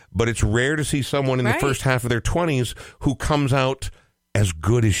 but it's rare to see someone in the first half of their 20s who comes out as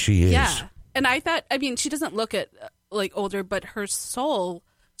good as she is. Yeah, and I thought, she doesn't look like older, but her soul,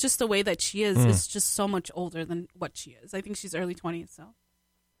 just the way that she is just so much older than what she is. I think she's early 20s, so.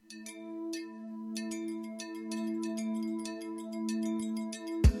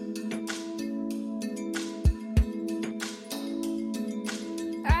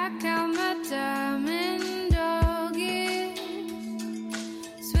 I count my time in dog years,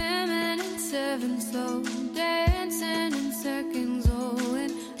 swimming in 7 slow, dancing in seconds. Oh,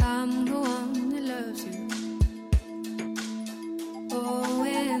 and I'm the one that loves you. Oh,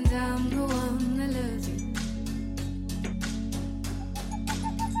 and I'm the one that loves you.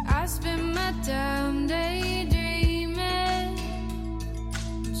 I spend my time daydreaming,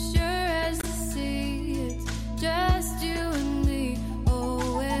 sure as the sea, it's just you and me.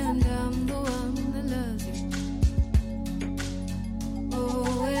 Oh, and I'm the one that loves you.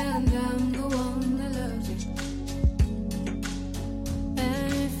 Oh, and I'm the one that loves you.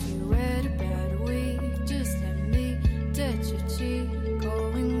 And if you had a bad week, just let me touch your cheek.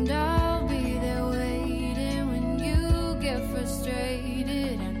 Oh, and I'll be there waiting when you get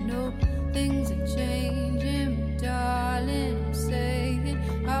frustrated. I know things are changing.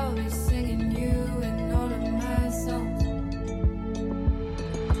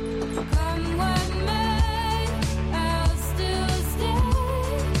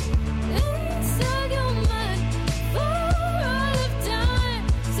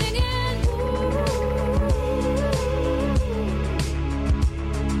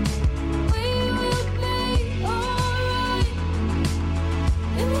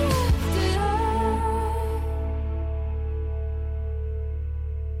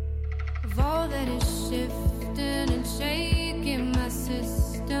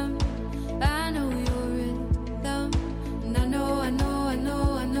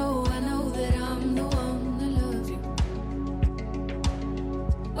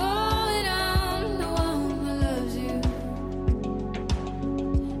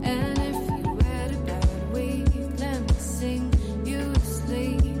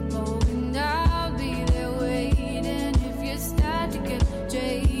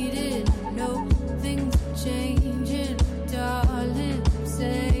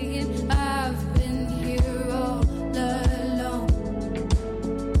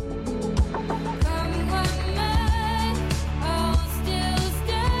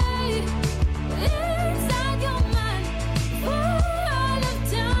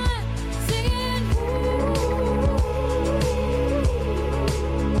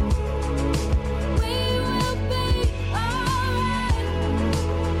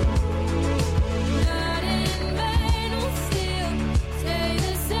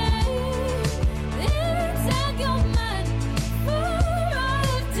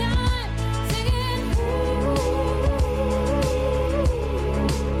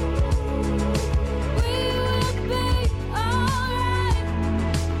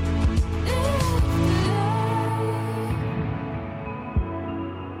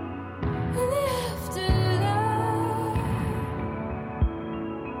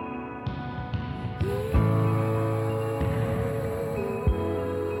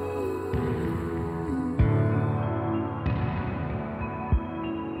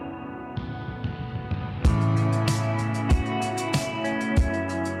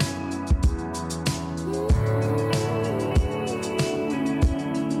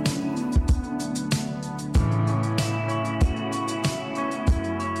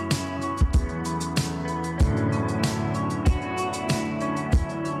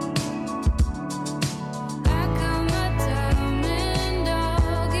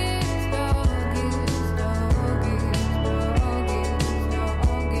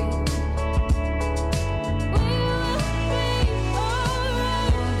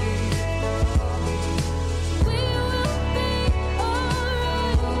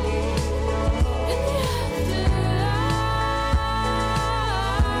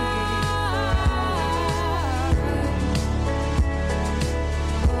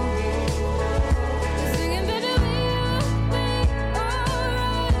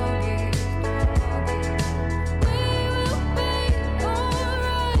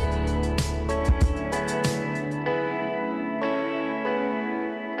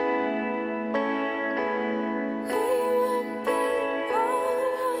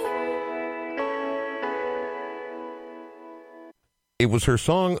 It was her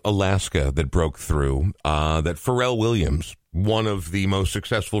song Alaska that broke through, that Pharrell Williams, one of the most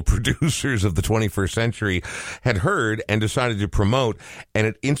successful producers of the 21st century, had heard and decided to promote, and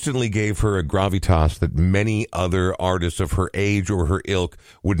it instantly gave her a gravitas that many other artists of her age or her ilk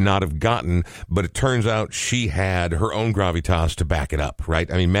would not have gotten, but it turns out she had her own gravitas to back it up, right?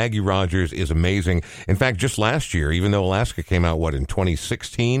 I mean, Maggie Rogers is amazing. In fact, just last year, even though Alaska came out, in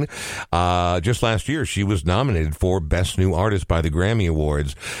 2016, just last year, she was nominated for Best New Artist by the Grammy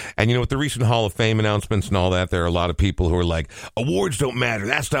Awards. And, with the recent Hall of Fame announcements and all that, there are a lot of people who are like, awards don't matter.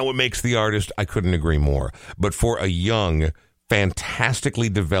 That's not what makes the artist. I couldn't agree more. But for a young, fantastically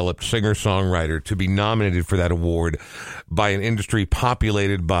developed singer-songwriter to be nominated for that award by an industry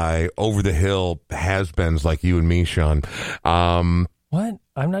populated by over-the-hill has-beens like you and me, Sean. What?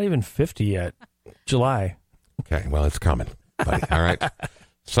 I'm not even 50 yet. July. Okay, well, it's coming, buddy. All right.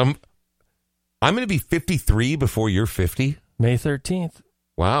 I'm going to be 53 before you're 50. May 13th.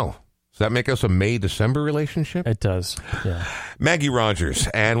 Wow. Does that make us a May-December relationship? It does, yeah. Maggie Rogers,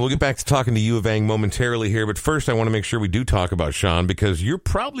 and we'll get back to talking to U of Ang momentarily here, but first I want to make sure we do talk about Sean, because you're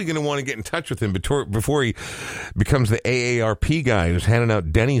probably going to want to get in touch with him before he becomes the AARP guy who's handing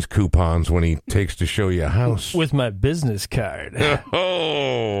out Denny's coupons when he takes to show you a house. With my business card.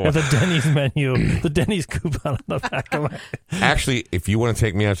 Oh! With the Denny's menu, the Denny's coupon on the back of my... Actually, if you want to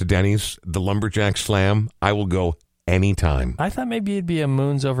take me out to Denny's, the Lumberjack Slam, I will go anytime. I thought maybe you'd be a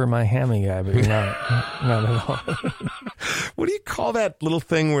moons over my hammy guy, but you're not. Not at all. What do you call that little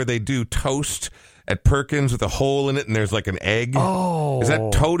thing where they do toast at Perkins with a hole in it and there's like an egg? Oh. Is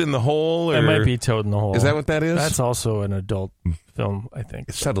that Toad in the Hole? Or It might be Toad in the Hole. Is that what that is? That's also an adult film, I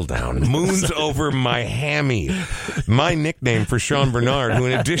think. Settle down. Moons over my hammy. My nickname for Sean Bernard, who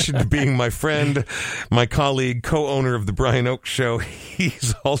in addition to being my friend, my colleague, co-owner of the Brian Oak Show,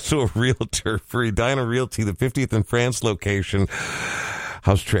 he's also a realtor for Edina Realty, the 50th and France location.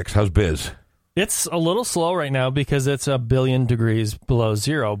 How's tricks? How's biz? It's a little slow right now because it's 1 billion degrees below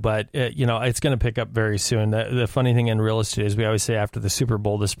zero, but it's going to pick up very soon. The funny thing in real estate is we always say after the Super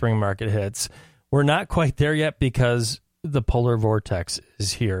Bowl, the spring market hits. We're not quite there yet because the polar vortex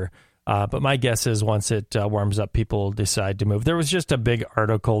is here. But my guess is once it warms up, people will decide to move. There was just a big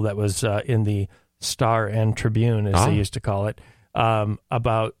article that was in the Star and Tribune, as they used to call it,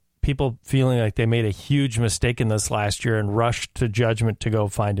 about people feeling like they made a huge mistake in this last year and rushed to judgment to go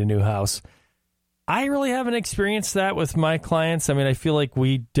find a new house. I really haven't experienced that with my clients. I mean, I feel like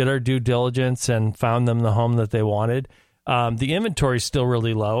we did our due diligence and found them the home that they wanted. The inventory is still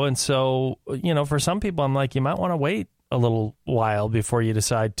really low. And so, for some people, I'm like, you might want to wait a little while before you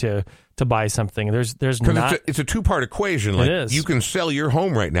decide to buy something. There's not. It's a two-part equation. Like, it is. You can sell your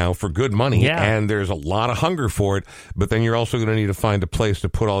home right now for good money, Yeah. and there's a lot of hunger for it, but then you're also going to need to find a place to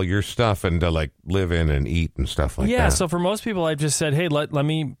put all your stuff and to live in and eat and stuff like that. Yeah, so for most people, I've just said, hey, let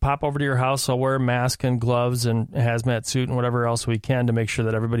me pop over to your house. I'll wear a mask and gloves and hazmat suit and whatever else we can to make sure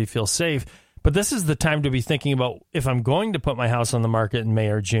that everybody feels safe. But this is the time to be thinking about, if I'm going to put my house on the market in May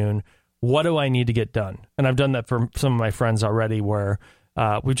or June, what do I need to get done? And I've done that for some of my friends already, where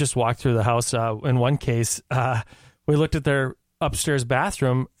we just walked through the house. In one case, we looked at their upstairs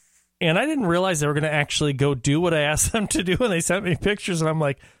bathroom, and I didn't realize they were going to actually go do what I asked them to do, and they sent me pictures, and I'm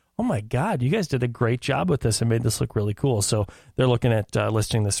like, oh my God, you guys did a great job with this and made this look really cool. So they're looking at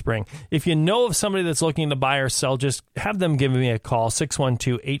listing this spring. If you know of somebody that's looking to buy or sell, just have them give me a call,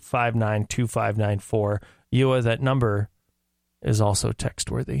 612-859-2594. Ewa, that number is also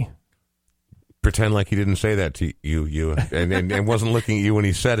text-worthy. Pretend like he didn't say that to you, and wasn't looking at you when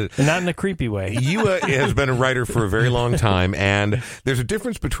he said it. And not in a creepy way. Ewa has been a writer for a very long time, and there's a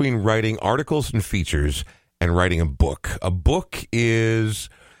difference between writing articles and features and writing a book. A book is,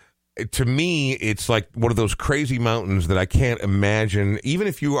 to me, it's like one of those crazy mountains that I can't imagine, even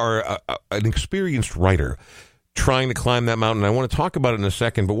if you are an experienced writer, trying to climb that mountain. I want to talk about it in a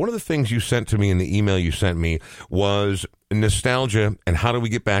second, but one of the things you sent to me in the email you sent me was nostalgia and how do we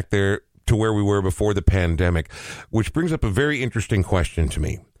get back there to where we were before the pandemic, which brings up a very interesting question to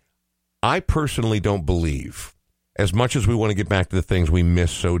me. I personally don't believe, as much as we want to get back to the things we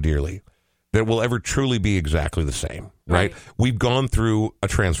miss so dearly, that will ever truly be exactly the same, right? We've gone through a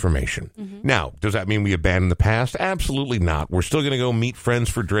transformation. Mm-hmm. Now, does that mean we abandon the past? Absolutely not. We're still going to go meet friends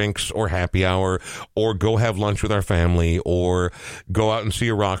for drinks or happy hour or go have lunch with our family or go out and see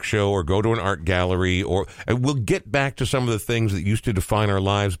a rock show or go to an art gallery, or we'll get back to some of the things that used to define our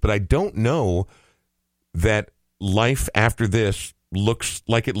lives. But I don't know that life after this looks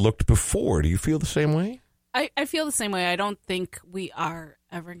like it looked before. Do you feel the same way? I feel the same way. I don't think we are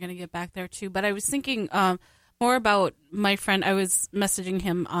ever going to get back there too. But I was thinking more about my friend. I was messaging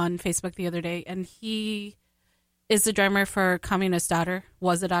him on Facebook the other day, and he is the drummer for Communist Daughter,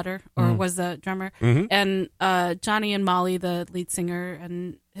 was a daughter, or was the drummer. Mhm. And Johnny and Molly, the lead singer,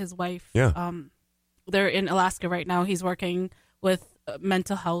 and his wife, they're in Alaska right now. He's working with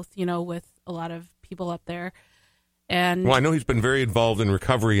mental health, with a lot of people up there. And Well, I know he's been very involved in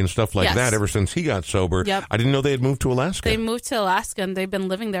recovery and stuff like Yes. that ever since he got sober. Yep. I didn't know they had moved to Alaska. they moved to Alaska, and they've been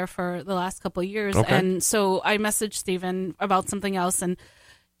living there for the last couple of years. Okay. And so I messaged Steven about something else, and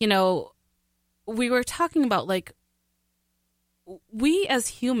we were talking about like we as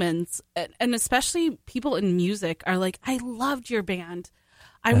humans, and especially people in music, are like, I loved your band.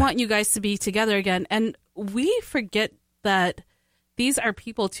 I want you guys to be together again. And we forget that these are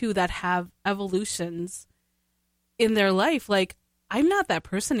people too that have evolutions in their life. Like, I'm not that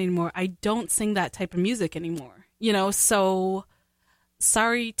person anymore. I don't sing that type of music anymore. So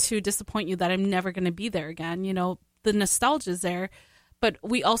sorry to disappoint you that I'm never going to be there again. The nostalgia's there, but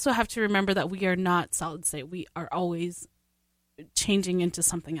we also have to remember that we are not solid state. We are always changing into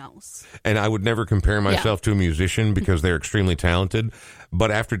something else. And I would never compare myself to a musician because they're extremely talented.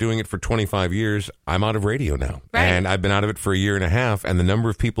 But after doing it for 25 years, I'm out of radio now. Right. And I've been out of it for a year and a half. And the number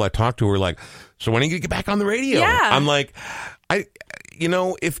of people I talk to are like, so when are you going to get back on the radio? Yeah. I'm like,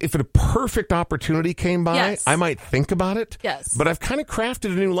 if a perfect opportunity came by, Yes. I might think about it. Yes. But I've kind of crafted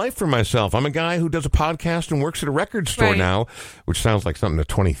a new life for myself. I'm a guy who does a podcast and works at a record store Right. now, which sounds like something a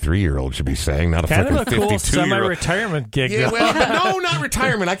 23-year-old should be saying, not a Kind of fucking a cool 52-year-old. semi-retirement gig. Yeah, though. well, but no, not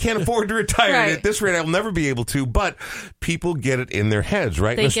retirement. I can't afford to retire. Right. At this rate, I'll never be able to. But people get it in their heads,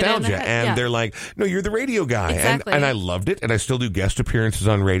 right? They get it in Nostalgia. their head, And yeah. they're like, no, you're the radio guy. Exactly. And I loved it. And I still do guest appearances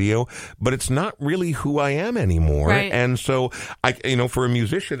on radio. But it's not really who I am anymore. Right. And so, for a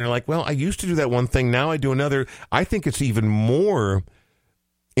musician, they're like, well, I used to do that one thing. Now I do another. I think it's even more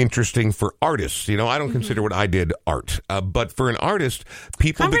interesting for artists. I don't consider what I did art. But for an artist,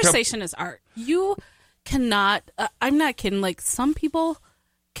 people Conversation is art. You cannot, I'm not kidding, like some people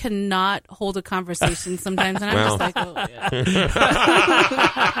cannot hold a conversation sometimes, and I'm just like, oh, yeah.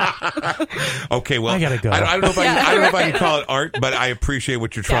 Okay, well, I gotta go. I don't know if I don't know if I can call it art, but I appreciate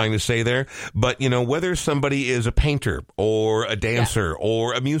what you're trying to say there. But whether somebody is a painter or a dancer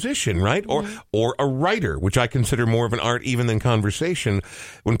or a musician, right, or a writer, which I consider more of an art even than conversation,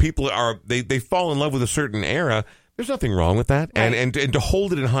 when people they fall in love with a certain era. There's nothing wrong with that. Right. And to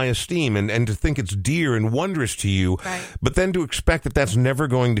hold it in high esteem and to think it's dear and wondrous to you, Right. but then to expect that that's never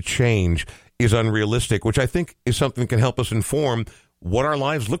going to change is unrealistic, which I think is something that can help us inform what our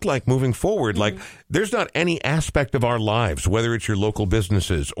lives look like moving forward. Like, there's not any aspect of our lives, whether it's your local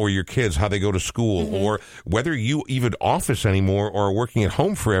businesses or your kids, how they go to school, or whether you even office anymore or are working at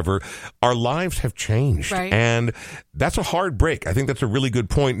home forever, our lives have changed. Right. And that's a hard break. I think that's a really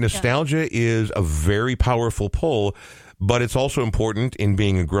good point. Nostalgia is a very powerful pull, but it's also important in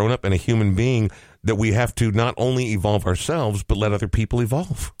being a grown-up and a human being that we have to not only evolve ourselves, but let other people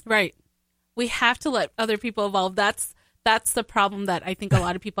evolve. Right. We have to let other people evolve. That's the problem that I think a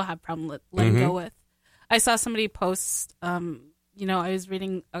lot of people have problem letting go with. I saw somebody post, I was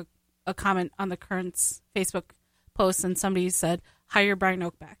reading a comment on the Currents Facebook post, and somebody said, hire Brian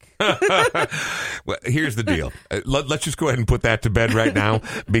Oak back. Well, here's the deal. Let's just go ahead and put that to bed right now,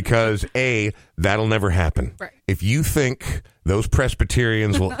 because that'll never happen. Right. If you think those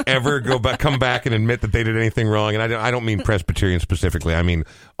Presbyterians will ever come back and admit that they did anything wrong, and I don't mean Presbyterians specifically, I mean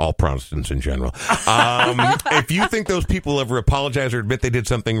all Protestants in general. If you think those people ever apologize or admit they did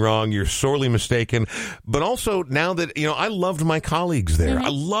something wrong, you're sorely mistaken. But also, now that, I loved my colleagues there. I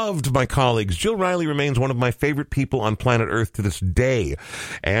loved my colleagues. Jill Riley remains one of my favorite people on planet Earth to this day.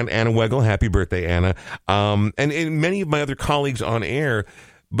 And Anna Weigel, happy birthday, Anna. And many of my other colleagues on air.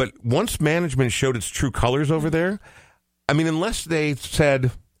 But once management showed its true colors over there, I mean, unless they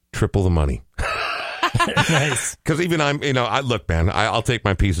said triple the money. Nice. Because even look, man, I'll take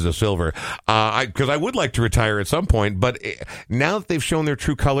my pieces of silver. Because I would like to retire at some point. But now that they've shown their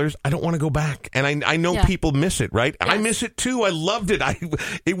true colors, I don't want to go back. And I know people miss it, right? And I miss it too. I loved it.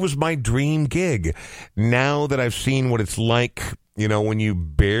 It was my dream gig. Now that I've seen what it's like, when you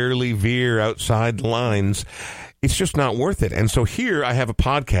barely veer outside the lines, it's just not worth it. And so here I have a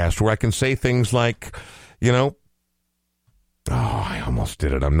podcast where I can say things like, oh, I almost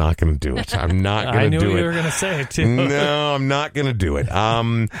did it. I'm not going to do it. I'm not I going to knew do you it. were going to say it too. No, I'm not going to do it.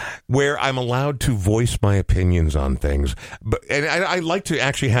 Where I'm allowed to voice my opinions on things. And I like to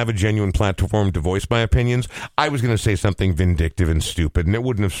actually have a genuine platform to voice my opinions. I was going to say something vindictive and stupid, and it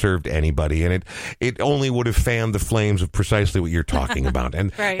wouldn't have served anybody. And it only would have fanned the flames of precisely what you're talking about.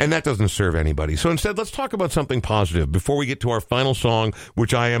 And, Right. and that doesn't serve anybody. So instead, let's talk about something positive before we get to our final song,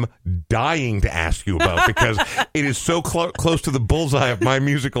 which I am dying to ask you about because it is so close close to the bullseye of my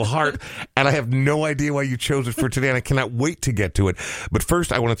musical heart, and I have no idea why you chose it for today, and I cannot wait to get to it. But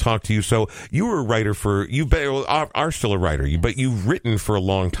first, I want to talk to you. So you were a writer are still a writer, but you've written for a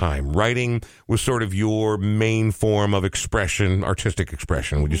long time. Writing was sort of your main form of expression, artistic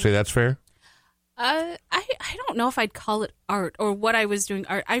expression. Would you say that's fair? I don't know if I'd call it art or what I was doing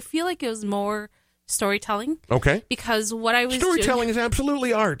art. I feel like it was more storytelling. Okay. Because what I was Storytelling is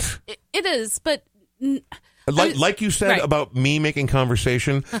absolutely art. it is, but Like you said right. about me making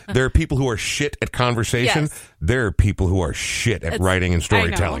conversation, there are people who are shit at conversation. Yes. There are people who are shit at writing and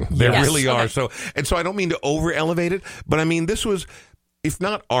storytelling. There Yes. really are. Okay. So I don't mean to over elevate it, but I mean, this was, if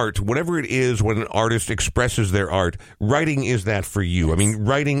not art, whatever it is when an artist expresses their art, writing is that for you. Yes. I mean,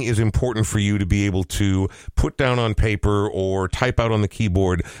 writing is important for you to be able to put down on paper or type out on the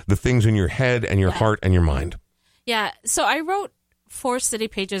keyboard the things in your head and your heart and your mind. Yeah. So I wrote 4 City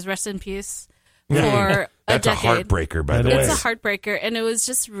Pages, rest in peace, for a That's decade. a heartbreaker, by the way. It's a heartbreaker. And it was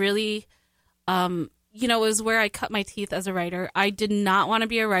just really, it was where I cut my teeth as a writer. I did not want to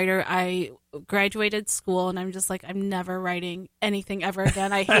be a writer. I graduated school and I'm just like, I'm never writing anything ever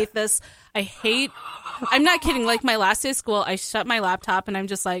again. I hate this. I'm not kidding. Like my last day of school, I shut my laptop and I'm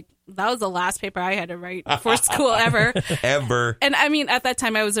just like, that was the last paper I had to write for school ever. Ever. And I mean, at that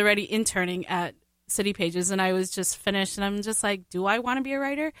time I was already interning at City Pages and I was just finished and I'm just like, do I want to be a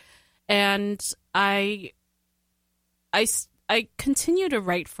writer? And I continued to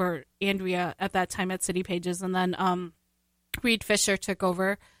write for Andrea at that time at City Pages, and then Reed Fisher took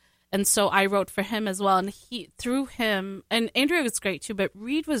over, and so I wrote for him as well. And through him, and Andrea was great too, but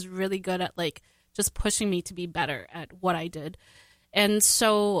Reed was really good at like just pushing me to be better at what I did. And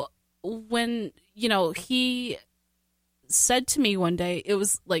so when he said to me one day, it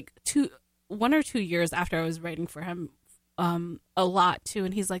was like 1 or 2 years after I was writing for him. A lot too,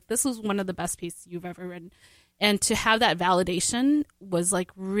 and he's like, this was one of the best pieces you've ever written, and to have that validation was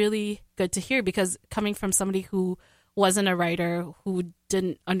like really good to hear, because coming from somebody who wasn't a writer, who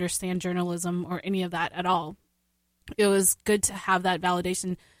didn't understand journalism or any of that at all, it was good to have that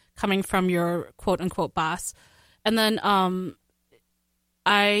validation coming from your quote unquote boss. And then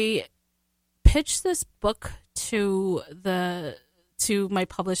I pitched this book to my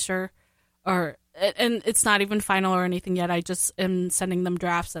publisher, and it's not even final or anything yet. I just am sending them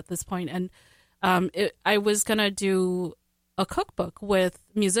drafts at this point. And I was going to do a cookbook with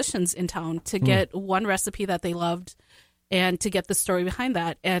musicians in town to get one recipe that they loved and to get the story behind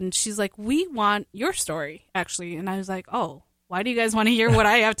that. And she's like, we want your story, actually. And I was like, oh, why do you guys want to hear what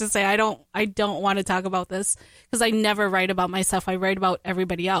I have to say? I don't want to talk about this, because I never write about myself. I write about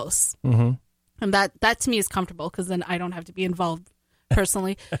everybody else. Mm-hmm. And that to me is comfortable, because then I don't have to be involved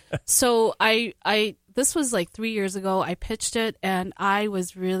personally. So I this was like 3 years ago. I pitched it and I thought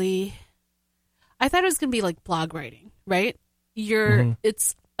it was going to be like blog writing, right?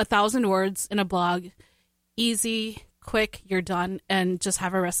 It's 1,000 words in a blog, easy, quick, you're done, and just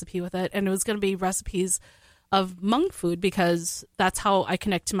have a recipe with it. And it was going to be recipes of Hmong food, because that's how I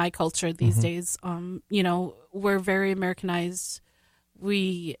connect to my culture these days. We're very Americanized.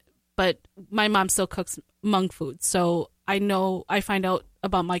 But my mom still cooks Hmong food, so I find out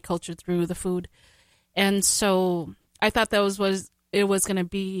about my culture through the food. And so I thought that was it was going to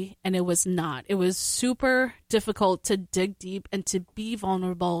be, and it was not. It was super difficult to dig deep and to be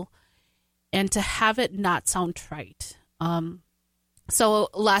vulnerable and to have it not sound trite. So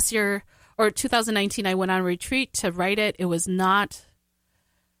last year, or 2019, I went on a retreat to write it. It was not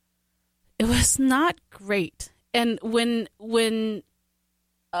great. And when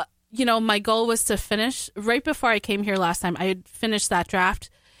my goal was to finish right before I came here last time. I had finished that draft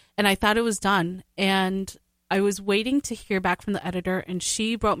and I thought it was done. And I was waiting to hear back from the editor, and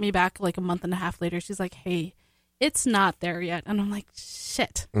she brought me back like a month and a half later. She's like, hey, it's not there yet. And I'm like,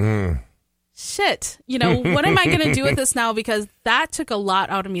 shit. Shit. What am I going to do with this now? Because that took a lot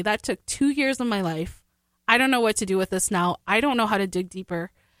out of me. That took 2 years of my life. I don't know what to do with this now. I don't know how to dig deeper.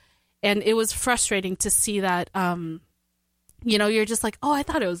 And it was frustrating to see that, you're just like, oh, I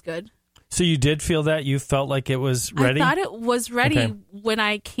thought it was good. So you did feel that? You felt like it was ready? I thought it was ready when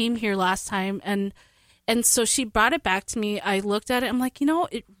I came here last time. And so she brought it back to me. I looked at it. I'm like,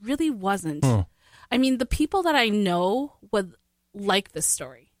 it really wasn't. I mean, the people that I know would like this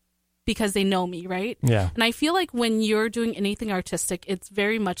story because they know me, right? Yeah. And I feel like when you're doing anything artistic, it's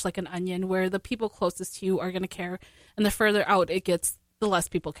very much like an onion, where the people closest to you are going to care. And the further out it gets, the less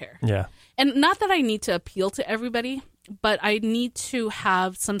people care. Yeah. And not that I need to appeal to everybody, but I need to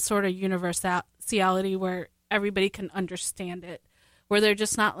have some sort of universality where everybody can understand it, where they're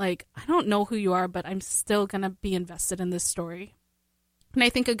just not like, I don't know who you are, but I'm still going to be invested in this story. And I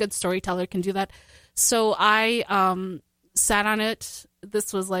think a good storyteller can do that. So I sat on it.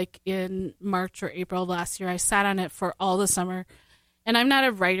 This was like in March or April of last year. I sat on it for all the summer. And I'm not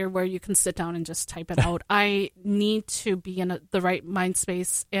a writer where you can sit down and just type it out. I need to be in the right mind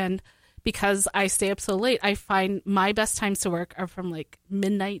space. And because I stay up so late, I find my best times to work are from like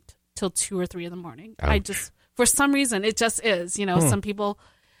midnight till 2 or 3 in the morning. Ouch. I just, for some reason, it just is. You know, some people,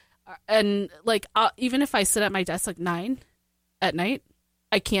 and like even if I sit at my desk like 9 at night,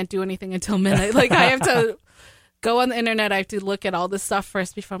 I can't do anything until midnight. Like I have to go on the internet. I have to look at all this stuff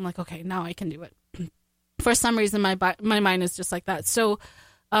first before I'm like, okay, now I can do it. For some reason, my mind is just like that. So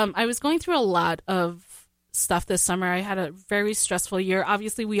I was going through a lot of stuff this summer. I had a very stressful year.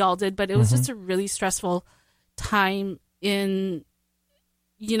 Obviously, we all did, but it was just a really stressful time in,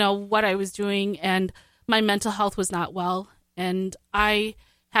 you know, what I was doing. And my mental health was not well. And I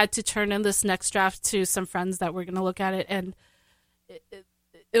had to turn in this next draft to some friends that were going to look at it. And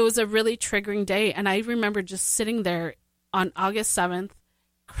it was a really triggering day. And I remember just sitting there on August 7th,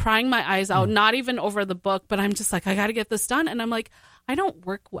 crying my eyes out, not even over the book, but I'm just like, I got to get this done. And I'm like, I don't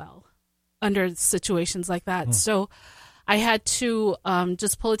work well under situations like that. So I had to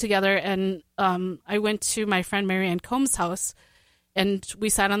just pull it together. And I went to my friend Marianne Combs' house, and we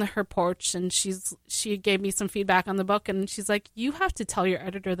sat on her porch, and she gave me some feedback on the book. And she's like, you have to tell your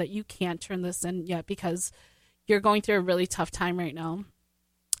editor that you can't turn this in yet because you're going through a really tough time right now.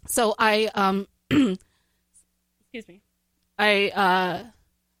 So I, excuse me, I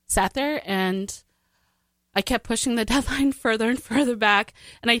sat there and I kept pushing the deadline further and further back.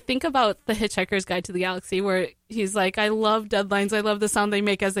 And I think about The Hitchhiker's Guide to the Galaxy, where he's like, I love deadlines. I love the sound they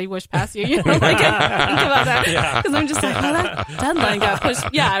make as they wish past you. You know, like I think about that because I'm just like, oh, that deadline got pushed.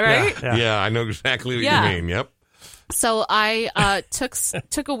 Yeah, right? Yeah, I know exactly what you mean. Yep. So I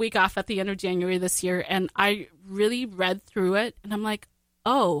took a week off at the end of January this year, and I really read through it, and I'm like,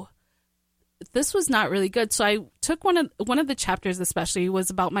 oh, this was not really good. So I took one of the chapters, especially, was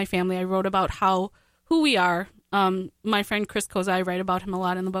about my family. I wrote about who we are. My friend Chris Koza, I write about him a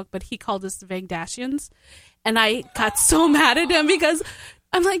lot in the book, but he called us the Vagdashians. And I got so mad at him because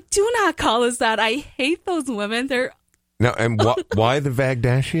I'm like, do not call us that. I hate those women. They're Now, and why the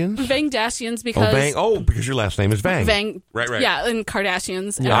Vagdashians? Vangdashians because because your last name is Vang. Vang, right. Yeah, and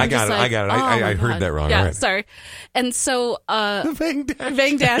Kardashians. Yeah, And I I'm got just it. like, I got it. oh I my heard God. that wrong. Yeah, All right. sorry. And so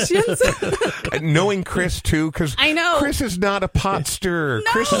Vangdashians. Vangdashians. Knowing Chris too, because I know. Chris is not a pot stirrer.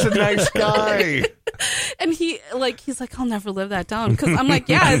 Chris is a nice guy. And he's like, I'll never live that down. Because I'm like,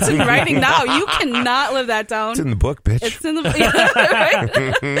 yeah, it's in writing now. You cannot live that down. It's in the book, bitch. It's in the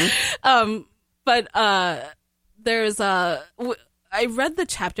right? But there's I read the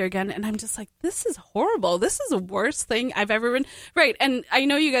chapter again, and I'm just like, this is horrible. This is the worst thing I've ever read. Right, and I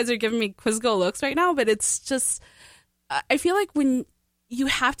know you guys are giving me quizzical looks right now, but it's just, I feel like when you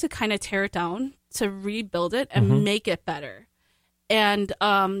have to kind of tear it down to rebuild it and make it better. And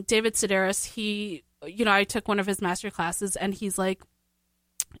David Sedaris, I took one of his master classes, and he's like,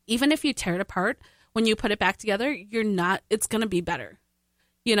 even if you tear it apart, when you put it back together, it's going to be better.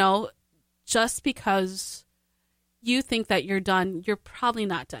 You know, just because you think that you're done, you're probably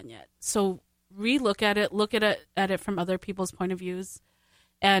not done yet. So re-look at it, look at it from other people's point of views.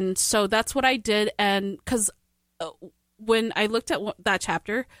 And so that's what I did. And because when I looked at that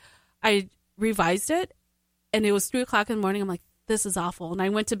chapter, I revised it, and it was 3:00 in the morning. I'm like, this is awful. And I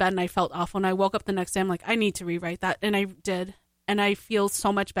went to bed and I felt awful. And I woke up the next day, I'm like, I need to rewrite that. And I did. And I feel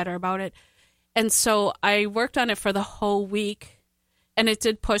so much better about it. And so I worked on it for the whole week. And it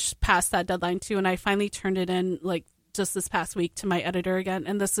did push past that deadline too. And I finally turned it in like just this past week to my editor again.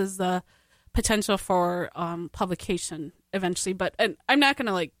 And this is the potential for publication eventually. But and I'm not going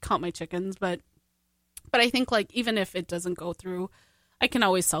to like count my chickens, but I think like even if it doesn't go through, I can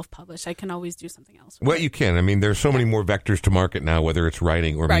always self-publish. I can always do something else. Well, you can. I mean, there's so many more vectors to market now, whether it's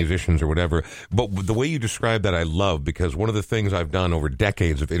writing or musicians or whatever. But the way you describe that, I love, because one of the things I've done over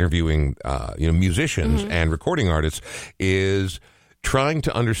decades of interviewing, musicians and recording artists is trying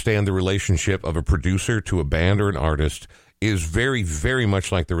to understand the relationship of a producer to a band or an artist is very, very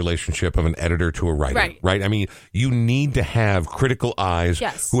much like the relationship of an editor to a writer, right? I mean, you need to have critical eyes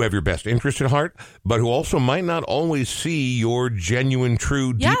who have your best interest at heart, but who also might not always see your genuine,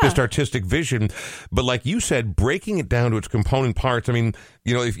 true, deepest artistic vision. But like you said, breaking it down to its component parts, I mean,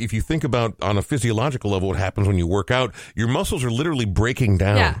 you know, if you think about on a physiological level what happens when you work out, your muscles are literally breaking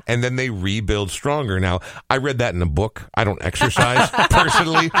down Yeah. and then they rebuild stronger. Now, I read that in a book. I don't exercise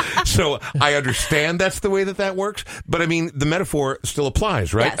personally, so I understand that's the way that works. But I mean, the metaphor still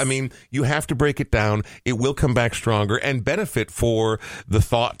applies, right? Yes. I mean, you have to break it down. It will come back stronger and benefit for the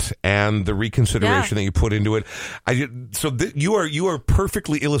thought and the reconsideration that you put into it. You are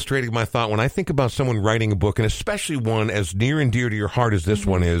perfectly illustrating my thought when I think about someone writing a book, and especially one as near and dear to your heart as this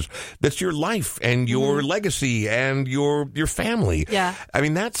one is. That's your life and your legacy and your family. Yeah. I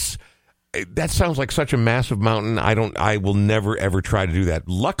mean, that sounds like such a massive mountain. I will never ever try to do that.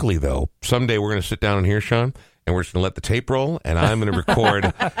 Luckily, though, someday we're going to sit down in here, Sean, and we're just going to let the tape roll, and I'm going to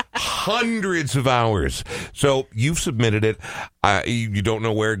record hundreds of hours. So you've submitted it. You don't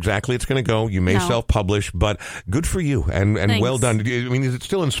know where exactly it's going to go. You may No. self-publish, but good for you, and well done. I mean, is it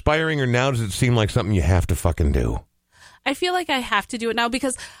still inspiring, or now does it seem like something you have to fucking do? I feel like I have to do it now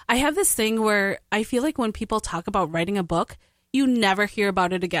because I have this thing where I feel like when people talk about writing a book, you never hear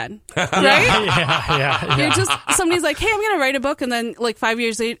about it again, right? Yeah. You're just, somebody's like, hey, I'm going to write a book. And then like 5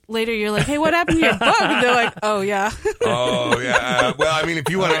 years later, you're like, hey, what happened to your book? And they're like, oh, yeah. Oh, yeah. Well, I mean, if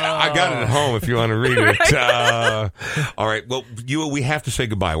you want to, I got it at home if you want to read it. All right. Well, we have to say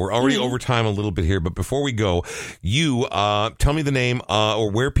goodbye. We're already over time a little bit here. But before we go, tell me the name or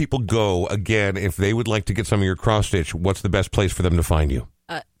where people go again if they would like to get some of your cross stitch. What's the best place for them to find you?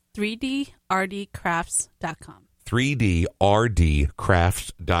 3drdcrafts.com.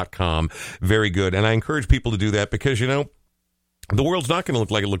 3drdcrafts.com. Very good. And I encourage people to do that because, you know, the world's not going to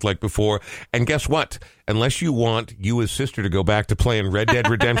look like it looked like before. And guess what? Unless you want you as sister to go back to playing Red Dead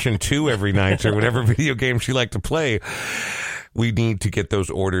Redemption 2 every night or whatever video game she liked to play, we need to get those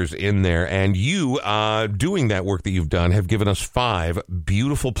orders in there. And you, doing that work that you've done, have given us 5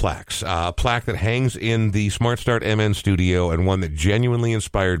 beautiful plaques. A plaque that hangs in the Smart Start MN studio and one that genuinely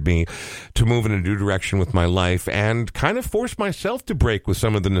inspired me to move in a new direction with my life and kind of force myself to break with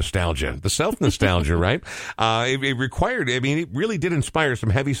some of the nostalgia, the self-nostalgia, right? It required, I mean, it really did inspire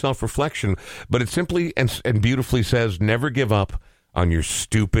some heavy self-reflection, but it simply and beautifully says, never give up on your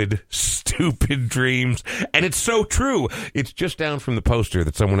stupid dreams. And it's so true. It's just down from the poster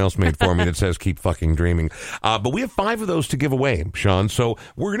that someone else made for me that says, keep fucking dreaming. But we have 5 of those to give away, Sean. So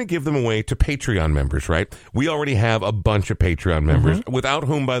we're going to give them away to Patreon members, right? We already have a bunch of Patreon members, without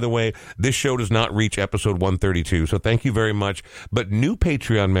whom, by the way, this show does not reach episode 132. So thank you very much. But new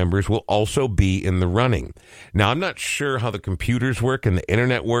Patreon members will also be in the running. Now, I'm not sure how the computers work and the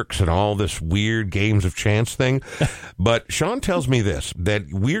internet works and all this weird games of chance thing. But Sean tells me this, that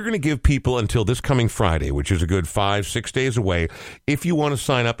we're going to give people until this coming Friday, which is a good 5-6 days away, if you want to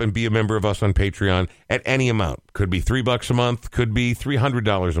sign up and be a member of us on Patreon at any amount. Could be $3 a month, could be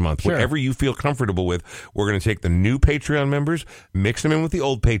 $300 a month, whatever you feel comfortable with. We're going to take the new Patreon members, mix them in with the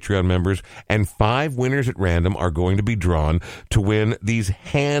old Patreon members, and 5 winners at random are going to be drawn to win these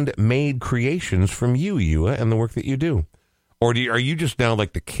handmade creations from you, Ewa, and the work that you do. Or are you just now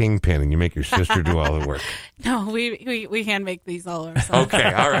like the kingpin and you make your sister do all the work? No, we hand make these all ourselves.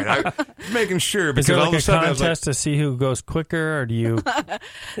 Okay, all right. I'm just making sure because Is there all like of a a sudden I was like, contest to see who goes quicker, or do you?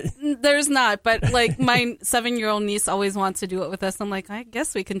 There's not, but like my 7-year-old niece always wants to do it with us. I'm like, I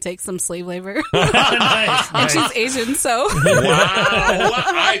guess we can take some slave labor. And she's Asian, so. wow.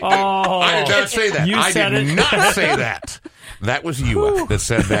 I did not say that. You said did it. not say that. That was Ewa that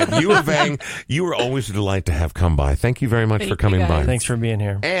said that. Ewa Vang, you are always a delight to have come by. Thank you very much Thank for you, coming by. guys. Thanks for being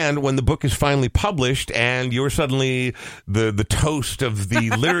here. And when the book is finally published and you're suddenly the toast of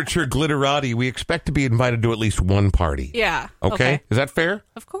the literature glitterati, we expect to be invited to at least one party. Yeah. Okay? Is that fair?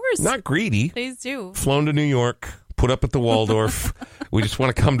 Of course. Not greedy. Please do. Flown to New York, put up at the Waldorf. We just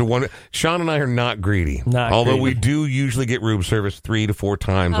want to come to one. Sean and I are not greedy. Although we do usually get room service 3 to 4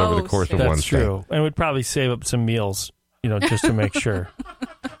 times over the course of one That's stay. true. And we'd probably save up some meals, just to make sure.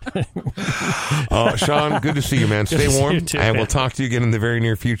 Sean, good to see you, man. Good Stay to see warm, you too, and man. we'll talk to you again in the very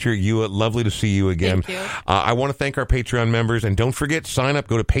near future. Lovely to see you again. Thank you. I want to thank our Patreon members, and don't forget, sign up.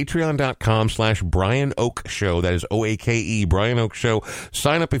 Go to patreon.com/Brian Oak Show. That is OAKE, Brian Oak Show.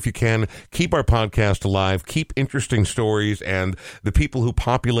 Sign up if you can. Keep our podcast alive. Keep interesting stories and the people who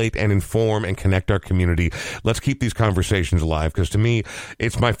populate and inform and connect our community. Let's keep these conversations alive, because to me,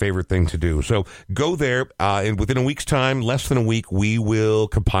 it's my favorite thing to do. So go there, and within a week's time, less than a week, we will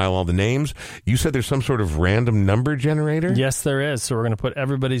compile all the names. You said there's some sort of random number generator? Yes, there is. So we're going to put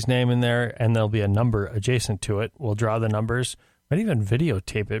everybody's name in there, and there'll be a number adjacent to it. We'll draw the numbers. Might even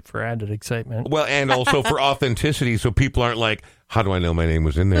videotape it for added excitement. Well, and also for authenticity, so people aren't like, How do I know my name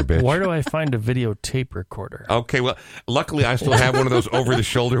was in there, bitch? Where do I find a videotape recorder? Okay, well, luckily I still have one of those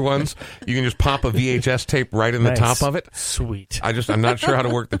over-the-shoulder ones. You can just pop a VHS tape right in the Nice. top of it. Sweet. I'm not sure how to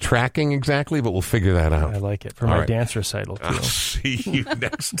work the tracking exactly, but we'll figure that out. I like it. For All my right. dance recital, too. I'll see you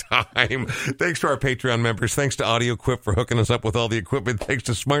next time. Thanks to our Patreon members. Thanks to AudioQuip for hooking us up with all the equipment. Thanks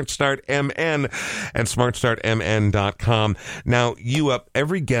to Smart Start MN and smartstartmn.com. Now,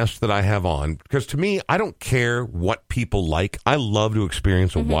 every guest that I have on, because to me, I don't care what people like. I love to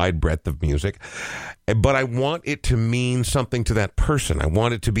experience a wide breadth of music, but I want it to mean something to that person. I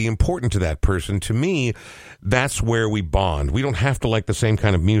want it to be important to that person. To me, that's where we bond. We don't have to like the same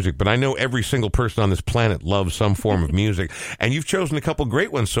kind of music, but I know every single person on this planet loves some form of music, and you've chosen a couple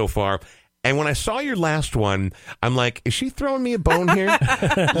great ones so far. And when I saw your last one, I'm like, is she throwing me a bone here?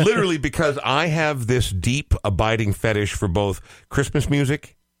 Literally, because I have this deep, abiding fetish for both Christmas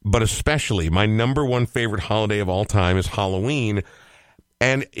music, but especially my number one favorite holiday of all time is Halloween.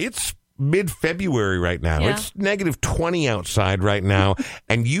 And it's mid-February right now. Yeah. It's -20 outside right now.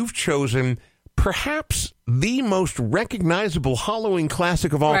 And you've chosen perhaps the most recognizable Halloween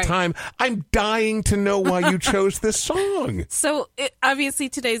classic of all Right. time. I'm dying to know why you chose this song. So obviously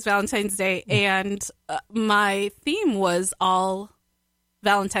today's Valentine's Day, and my theme was all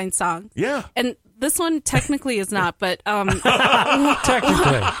Valentine songs. Yeah. And this one technically is not, but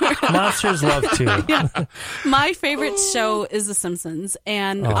Technically. Monsters love to. my favorite show is The Simpsons.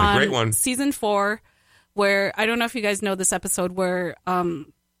 And a on great one. season 4, where I don't know if you guys know this episode where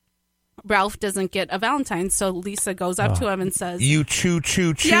Ralph doesn't get a Valentine, so Lisa goes up to him and says, You choose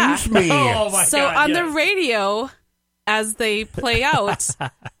Yeah. me. Oh, my so God, on yes. the radio, as they play out,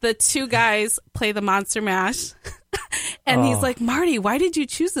 the two guys play the Monster Mash. And he's like, Marty, why did you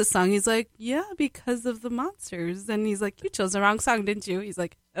choose this song? He's like, yeah, because of the monsters. And he's like, you chose the wrong song, didn't you? He's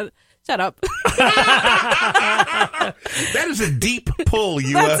like, shut up. That is a deep pull.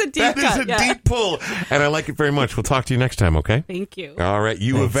 That's a deep That is cut, a yeah. deep pull. And I like it very much. We'll talk to you next time, okay? Thank you. All right.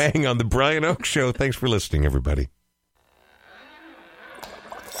 You Vang on the Brian Oak Show. Thanks for listening, everybody.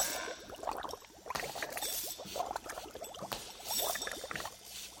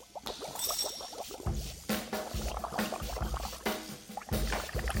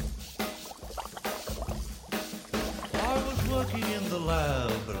 I was working in the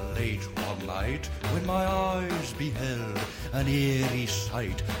lab late one night when my eyes beheld an eerie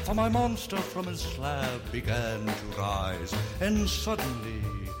sight. For my monster from his slab began to rise, and suddenly,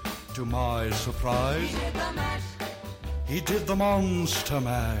 to my surprise, he did the monster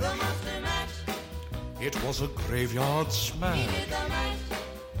mash. It was a graveyard smash.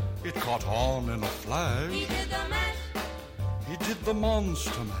 It caught on in a flash. He did the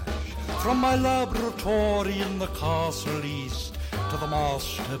monster mash. From my laboratory in the castle east to the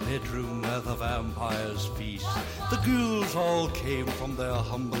master bedroom where the vampires feast, the ghouls all came from their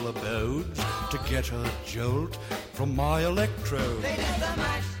humble abodes to get a jolt from my electrode.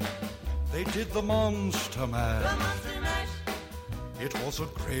 They did the monster mash. It was a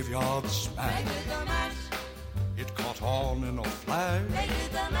graveyard smash. It caught on in a flash.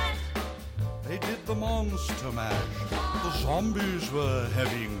 They did the monster mash. The zombies were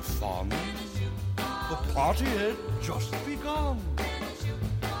having fun. The party had just begun.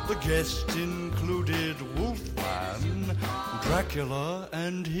 The guests included Wolfman, Dracula,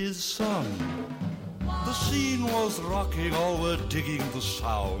 and his son. The scene was rocking, all were digging the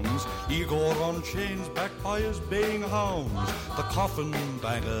sounds. Igor on chains, backed by his baying hounds. The coffin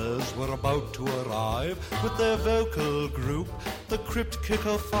bangers were about to arrive with their vocal group, the Crypt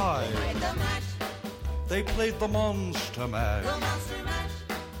Kicker 5. They played the monster mash.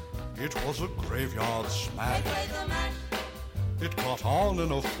 It was a graveyard smash. It caught on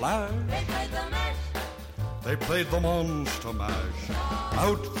in a flash. They played the monster mash.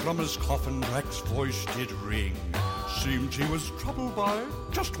 Out from his coffin, Drac's voice did ring. Seemed he was troubled by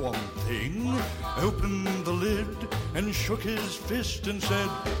just one thing. Opened the lid and shook his fist and said,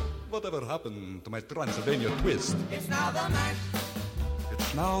 "Whatever happened to my Transylvania twist?" It's now the mash.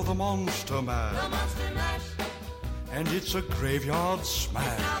 It's now the monster mash. The monster mash. And it's a graveyard smash.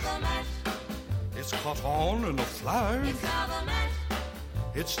 It's now the mash. It's caught on in a flash. It's now the mash.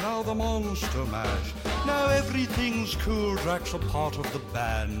 It's now the monster mash. Now everything's cool, Drac's a part of the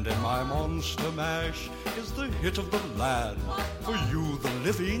band, and my monster mash is the hit of the land. For you, the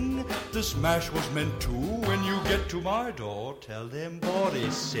living, this mash was meant to. When you get to my door, tell them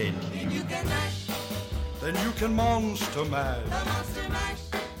Boris sent you. You can mash. Then you can monster mash. The monster mash.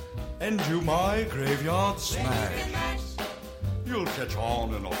 And do my graveyard smash. You'll catch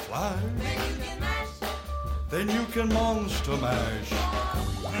on in a flash. Then you can mash. Then you can monster mash.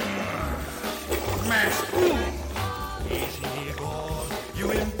 Mash. Easy go,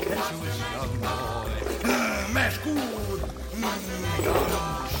 you impetuous young boy. Mash good. Lunch.